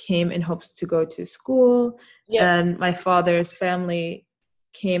mom came in hopes to go to school, and my father's family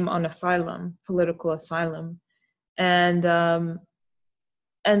came on asylum, political asylum. And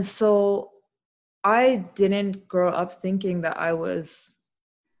so I didn't grow up thinking that I was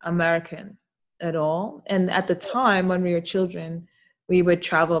American at all. And at the time when we were children, we would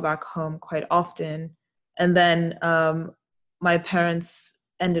travel back home quite often. And then my parents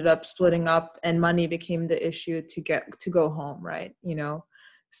ended up splitting up, and money became the issue to go home, right?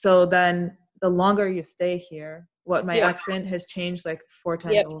 So then the longer you stay here, my accent has changed like 4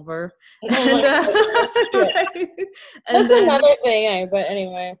 times over. That's another thing, but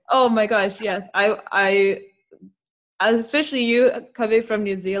anyway. Oh my gosh, yes. I especially you coming from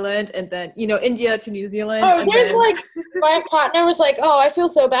New Zealand, and then India to New Zealand. Oh, there's like my partner was like, "Oh, I feel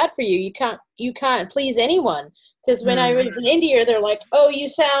so bad for you. You can't please anyone." Because when I was in India, they're like, "Oh, you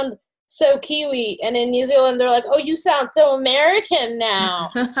sound so Kiwi," and in New Zealand, they're like, "Oh, you sound so American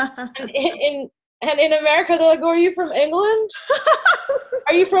now." and in America, they're like, "Oh, are you from England?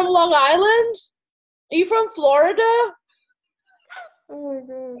 Are you from Long Island? Are you from Florida? Oh my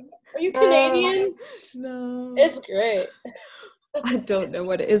God. Are you Canadian?" No. It's great. I don't know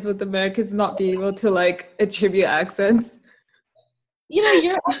what it is with Americans not being able to like attribute accents.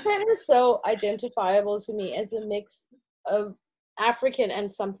 Your accent is so identifiable to me as a mix of African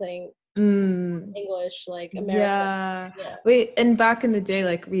and something English, like American. Yeah. Wait, and back in the day,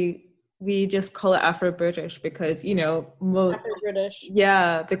 like we just call it Afro-British because, Afro-British.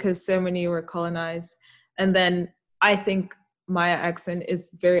 Yeah, because so many were colonized. And then I think my accent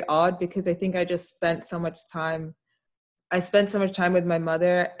is very odd because I think I spent so much time with my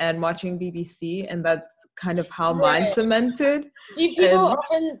mother and watching BBC, and that's kind of how mine cemented. Do people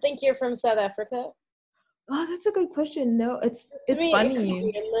often think you're from South Africa? Oh, that's a good question. No, it's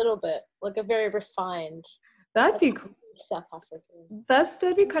funny. A little bit, like a very refined. That'd be cool. South African.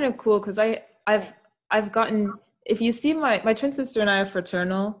 That'd be kind of cool because I've gotten, if you see my twin sister and I are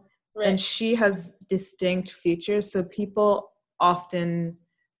fraternal, and she has distinct features, so people often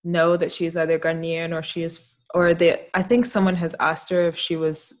know that she's either Ghanaian I think someone has asked her if she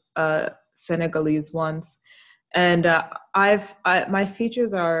was Senegalese once, and my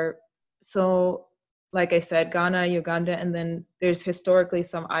features are, so like I said, Ghana, Uganda, and then there's historically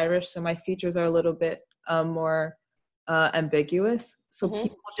some Irish, so my features are a little bit more ambiguous. So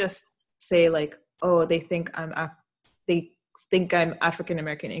people just say like, oh, they think I'm African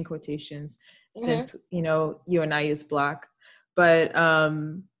American in quotations, since you and I use Black, but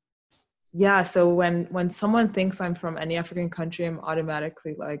yeah. So when someone thinks I'm from any African country, I'm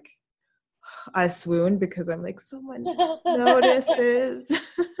automatically like, I swoon because I'm like, someone notices,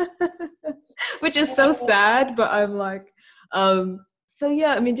 which is so sad. But I'm like, so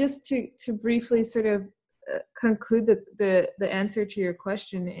yeah. I mean, just to briefly sort of conclude the answer to your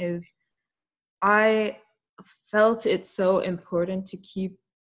question is, I felt it's so important to keep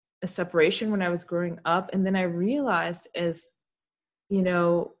a separation when I was growing up, and then I realized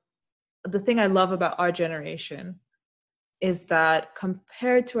the thing I love about our generation is that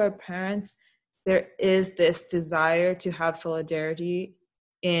compared to our parents, there is this desire to have solidarity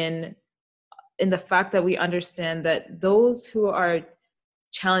in the fact that we understand that those who are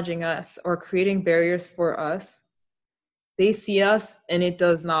challenging us or creating barriers for us, they see us, and it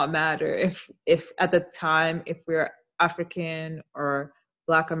does not matter if at the time, if we're African or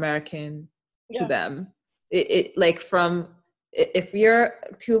Black American to them. It like from, if you're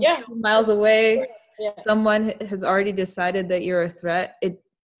two miles away, someone has already decided that you're a threat.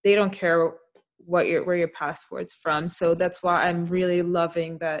 They don't care where your passport's from. So that's why I'm really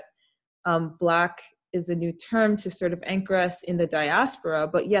loving that Black is a new term to sort of anchor us in the diaspora.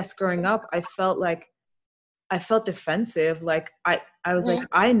 But yes, growing up, I felt defensive. Like I was like,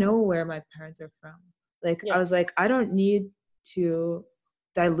 I know where my parents are from. Like I was like, I don't need to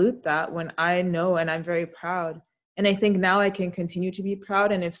dilute that when I know, and I'm very proud. And I think now I can continue to be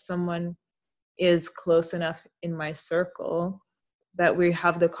proud. And if someone is close enough in my circle that we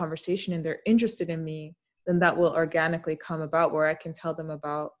have the conversation and they're interested in me, then that will organically come about where I can tell them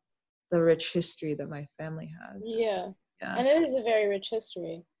about the rich history that my family has. Yeah. And it is a very rich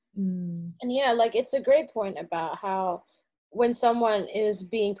history. Mm. And yeah, like it's a great point about how when someone is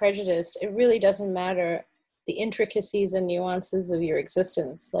being prejudiced, it really doesn't matter the intricacies and nuances of your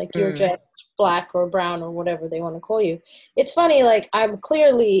existence. Like you're just black or brown or whatever they want to call you. It's funny, like I'm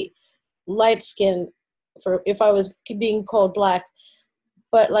clearly light skinned for if I was being called black,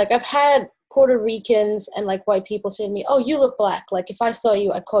 but like I've had Puerto Ricans and like white people say to me, "Oh, you look black. Like if I saw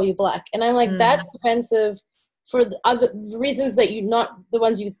you, I'd call you black." And I'm like, that's offensive for the other reasons that you, not the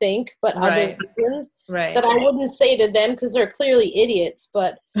ones you think, but other reasons that I wouldn't say to them because they're clearly idiots.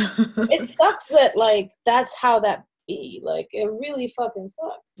 But it sucks that like that's how that be. Like it really fucking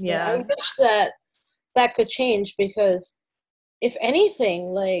sucks. So I wish that that could change, because if anything,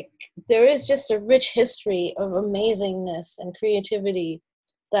 like there is just a rich history of amazingness and creativity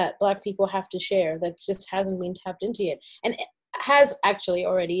that Black people have to share that just hasn't been tapped into yet, and it has actually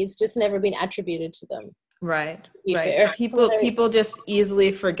already. It's just never been attributed to them. Right. Fair. People just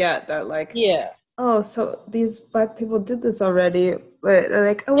easily forget that, like, oh, so these Black people did this already, but they're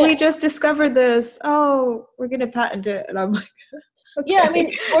like, oh, we just discovered this. Oh, we're gonna patent it, and I'm like, okay. Yeah, I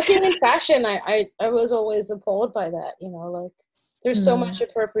mean, working in fashion, I was always appalled by that. You know, like there's so much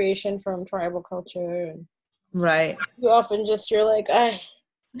appropriation from tribal culture, and you often just you're like, I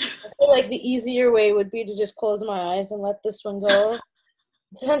feel like the easier way would be to just close my eyes and let this one go.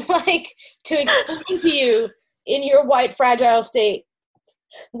 Than like to explain to you in your white fragile state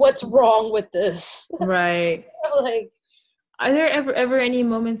what's wrong with this. Right. Like, are there ever any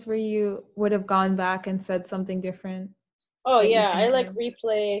moments where you would have gone back and said something different? Oh yeah, I like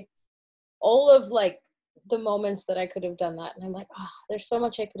replay all of like the moments that I could have done that, and I'm like, oh, there's so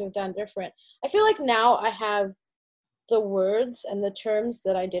much I could have done different. I feel like now I have the words and the terms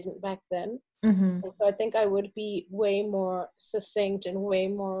that I didn't back then. And so I think I would be way more succinct and way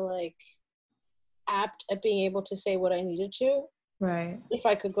more like apt at being able to say what I needed to. Right. If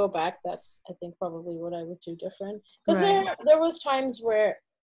I could go back, that's I think probably what I would do different. Because there was times where,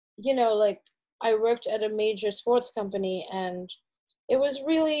 you know, like I worked at a major sports company, and it was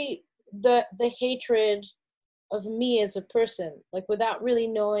really the hatred of me as a person, like without really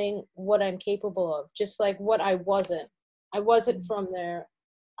knowing what I'm capable of, just like what I wasn't. I wasn't from there.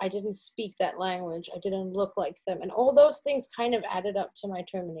 I didn't speak that language. I didn't look like them. And all those things kind of added up to my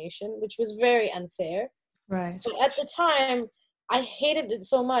termination, which was very unfair. Right. But at the time, I hated it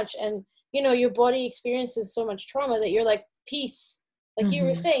so much. And, you know, your body experiences so much trauma that you're like, peace. Like you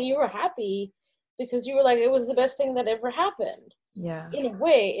were saying, you were happy because you were like, it was the best thing that ever happened. Yeah. In a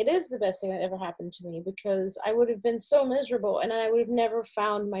way, it is the best thing that ever happened to me, because I would have been so miserable and I would have never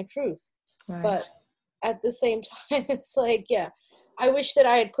found my truth. Right. But at the same time, it's like, yeah, I wish that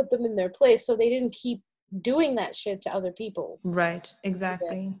I had put them in their place so they didn't keep doing that shit to other people. Right,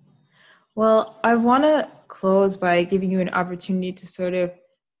 exactly. Yeah. Well, I want to close by giving you an opportunity to sort of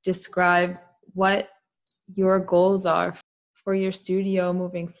describe what your goals are for your studio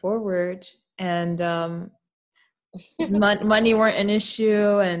moving forward. And money weren't an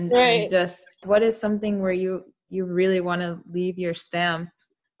issue, and just what is something where you really want to leave your stamp,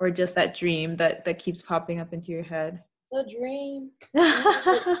 or just that dream that keeps popping up into your head? The dream.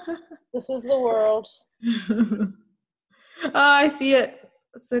 This is the world. Oh, I see it.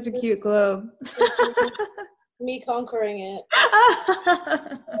 Such a cute globe. Me conquering it.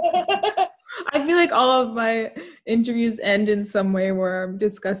 I feel like all of my interviews end in some way where I'm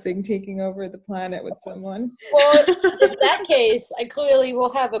discussing taking over the planet with someone. Well, in that case, I clearly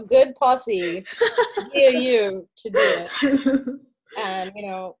will have a good posse near you to do it. And, you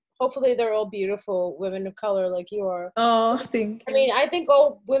know, hopefully they're all beautiful women of color like you are. Oh, thank you. I mean, I think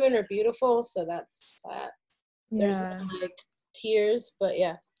all women are beautiful, so that's that. There's like tears, but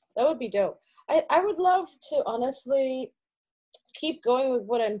yeah, that would be dope. I would love to honestly keep going with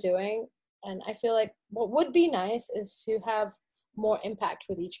what I'm doing, and I feel like what would be nice is to have more impact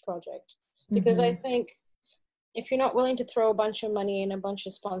with each project, because I think if you're not willing to throw a bunch of money and a bunch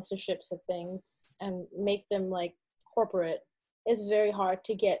of sponsorships at things and make them like corporate, it's very hard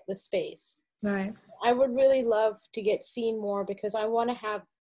to get the space. Right. I would really love to get seen more, because I want to have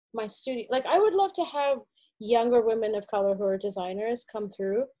my studio, like I would love to have younger women of color who are designers come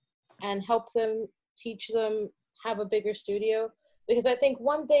through and help them, teach them, have a bigger studio. Because I think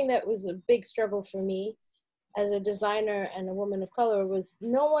one thing that was a big struggle for me as a designer and a woman of color was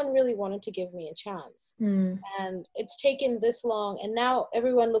no one really wanted to give me a chance. And it's taken this long, and now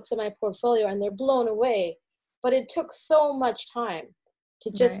everyone looks at my portfolio and they're blown away. But it took so much time to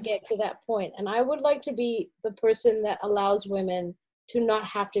just get to that point. And I would like to be the person that allows women to not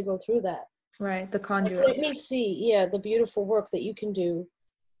have to go through that. Right, the conduit. Like, let me see, the beautiful work that you can do.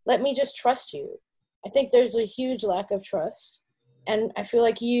 Let me just trust you. I think there's a huge lack of trust. And I feel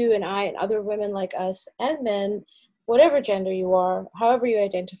like you and I and other women like us and men, whatever gender you are, however you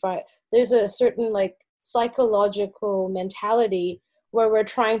identify, there's a certain like psychological mentality where we're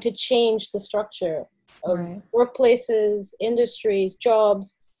trying to change the structure of workplaces, industries,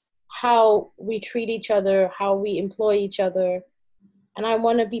 jobs, how we treat each other, how we employ each other. And I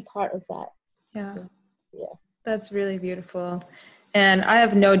want to be part of that. Yeah. Yeah. That's really beautiful. And I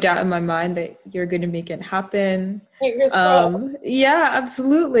have no doubt in my mind that you're going to make it happen. Yeah,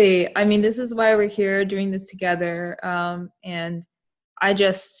 absolutely. I mean, this is why we're here doing this together. And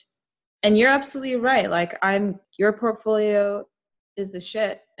you're absolutely right. Like your portfolio is the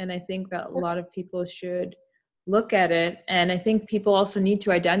shit. And I think that a lot of people should look at it. And I think people also need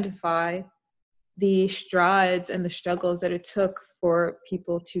to identify the strides and the struggles that it took for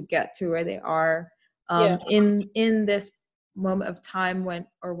people to get to where they are in this moment of time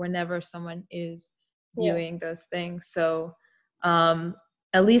whenever someone is viewing those things. So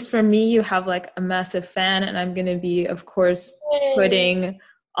at least for me, you have like a massive fan, and I'm going to be, of course, putting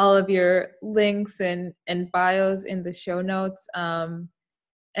all of your links and bios in the show notes.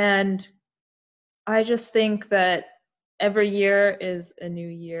 And I just think that every year is a new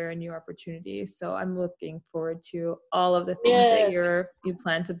year, a new opportunity. So I'm looking forward to all of the things that you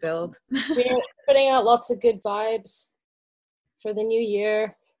plan to build. We're putting out lots of good vibes for the new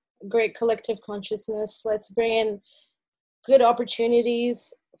year, great collective consciousness. Let's bring in good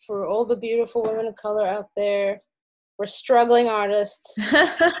opportunities for all the beautiful women of color out there. We're struggling artists.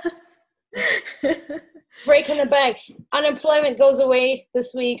 Breaking the bank. Unemployment goes away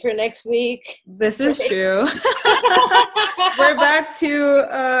this week or next week. This is true. We're back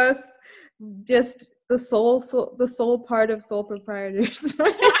to just the soul part of sole proprietors.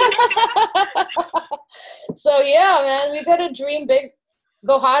 So yeah, man, we gotta dream big,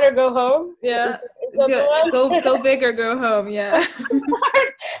 go hard or go home. Yeah, go big or go home. Yeah.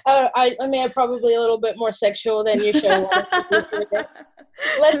 I mean, I'm probably a little bit more sexual than you show.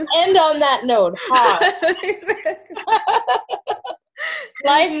 Let's end on that note. Hard.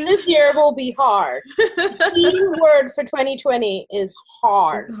 Life this year will be hard. The key word for 2020 is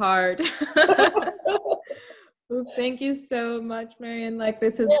hard. It's hard. Well, thank you so much, Marian. Like,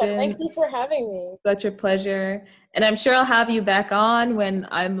 this has been thank you for having me. Such a pleasure. And I'm sure I'll have you back on when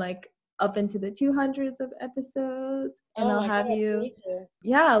I'm like up into the 200s of episodes, and I'll have you.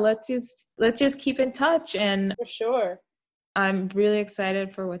 Yeah, let's just keep in touch. And for sure, I'm really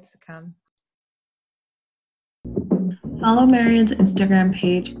excited for what's to come. Follow Marian's Instagram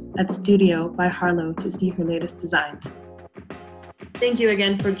page at Studio by Harlow to see her latest designs. Thank you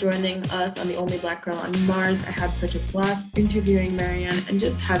again for joining us on The Only Black Girl on Mars. I had such a blast interviewing Marian and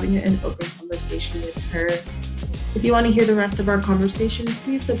just having an open conversation with her. If you want to hear the rest of our conversation,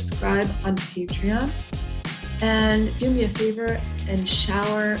 please subscribe on Patreon. And do me a favor and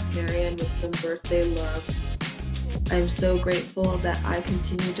shower Marian with some birthday love. I'm so grateful that I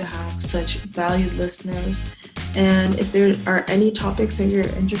continue to have such valued listeners. And if there are any topics that you're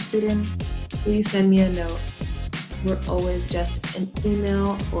interested in, please send me a note. We're always just an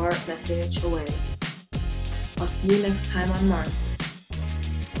email or message away. I'll see you next time on Mars.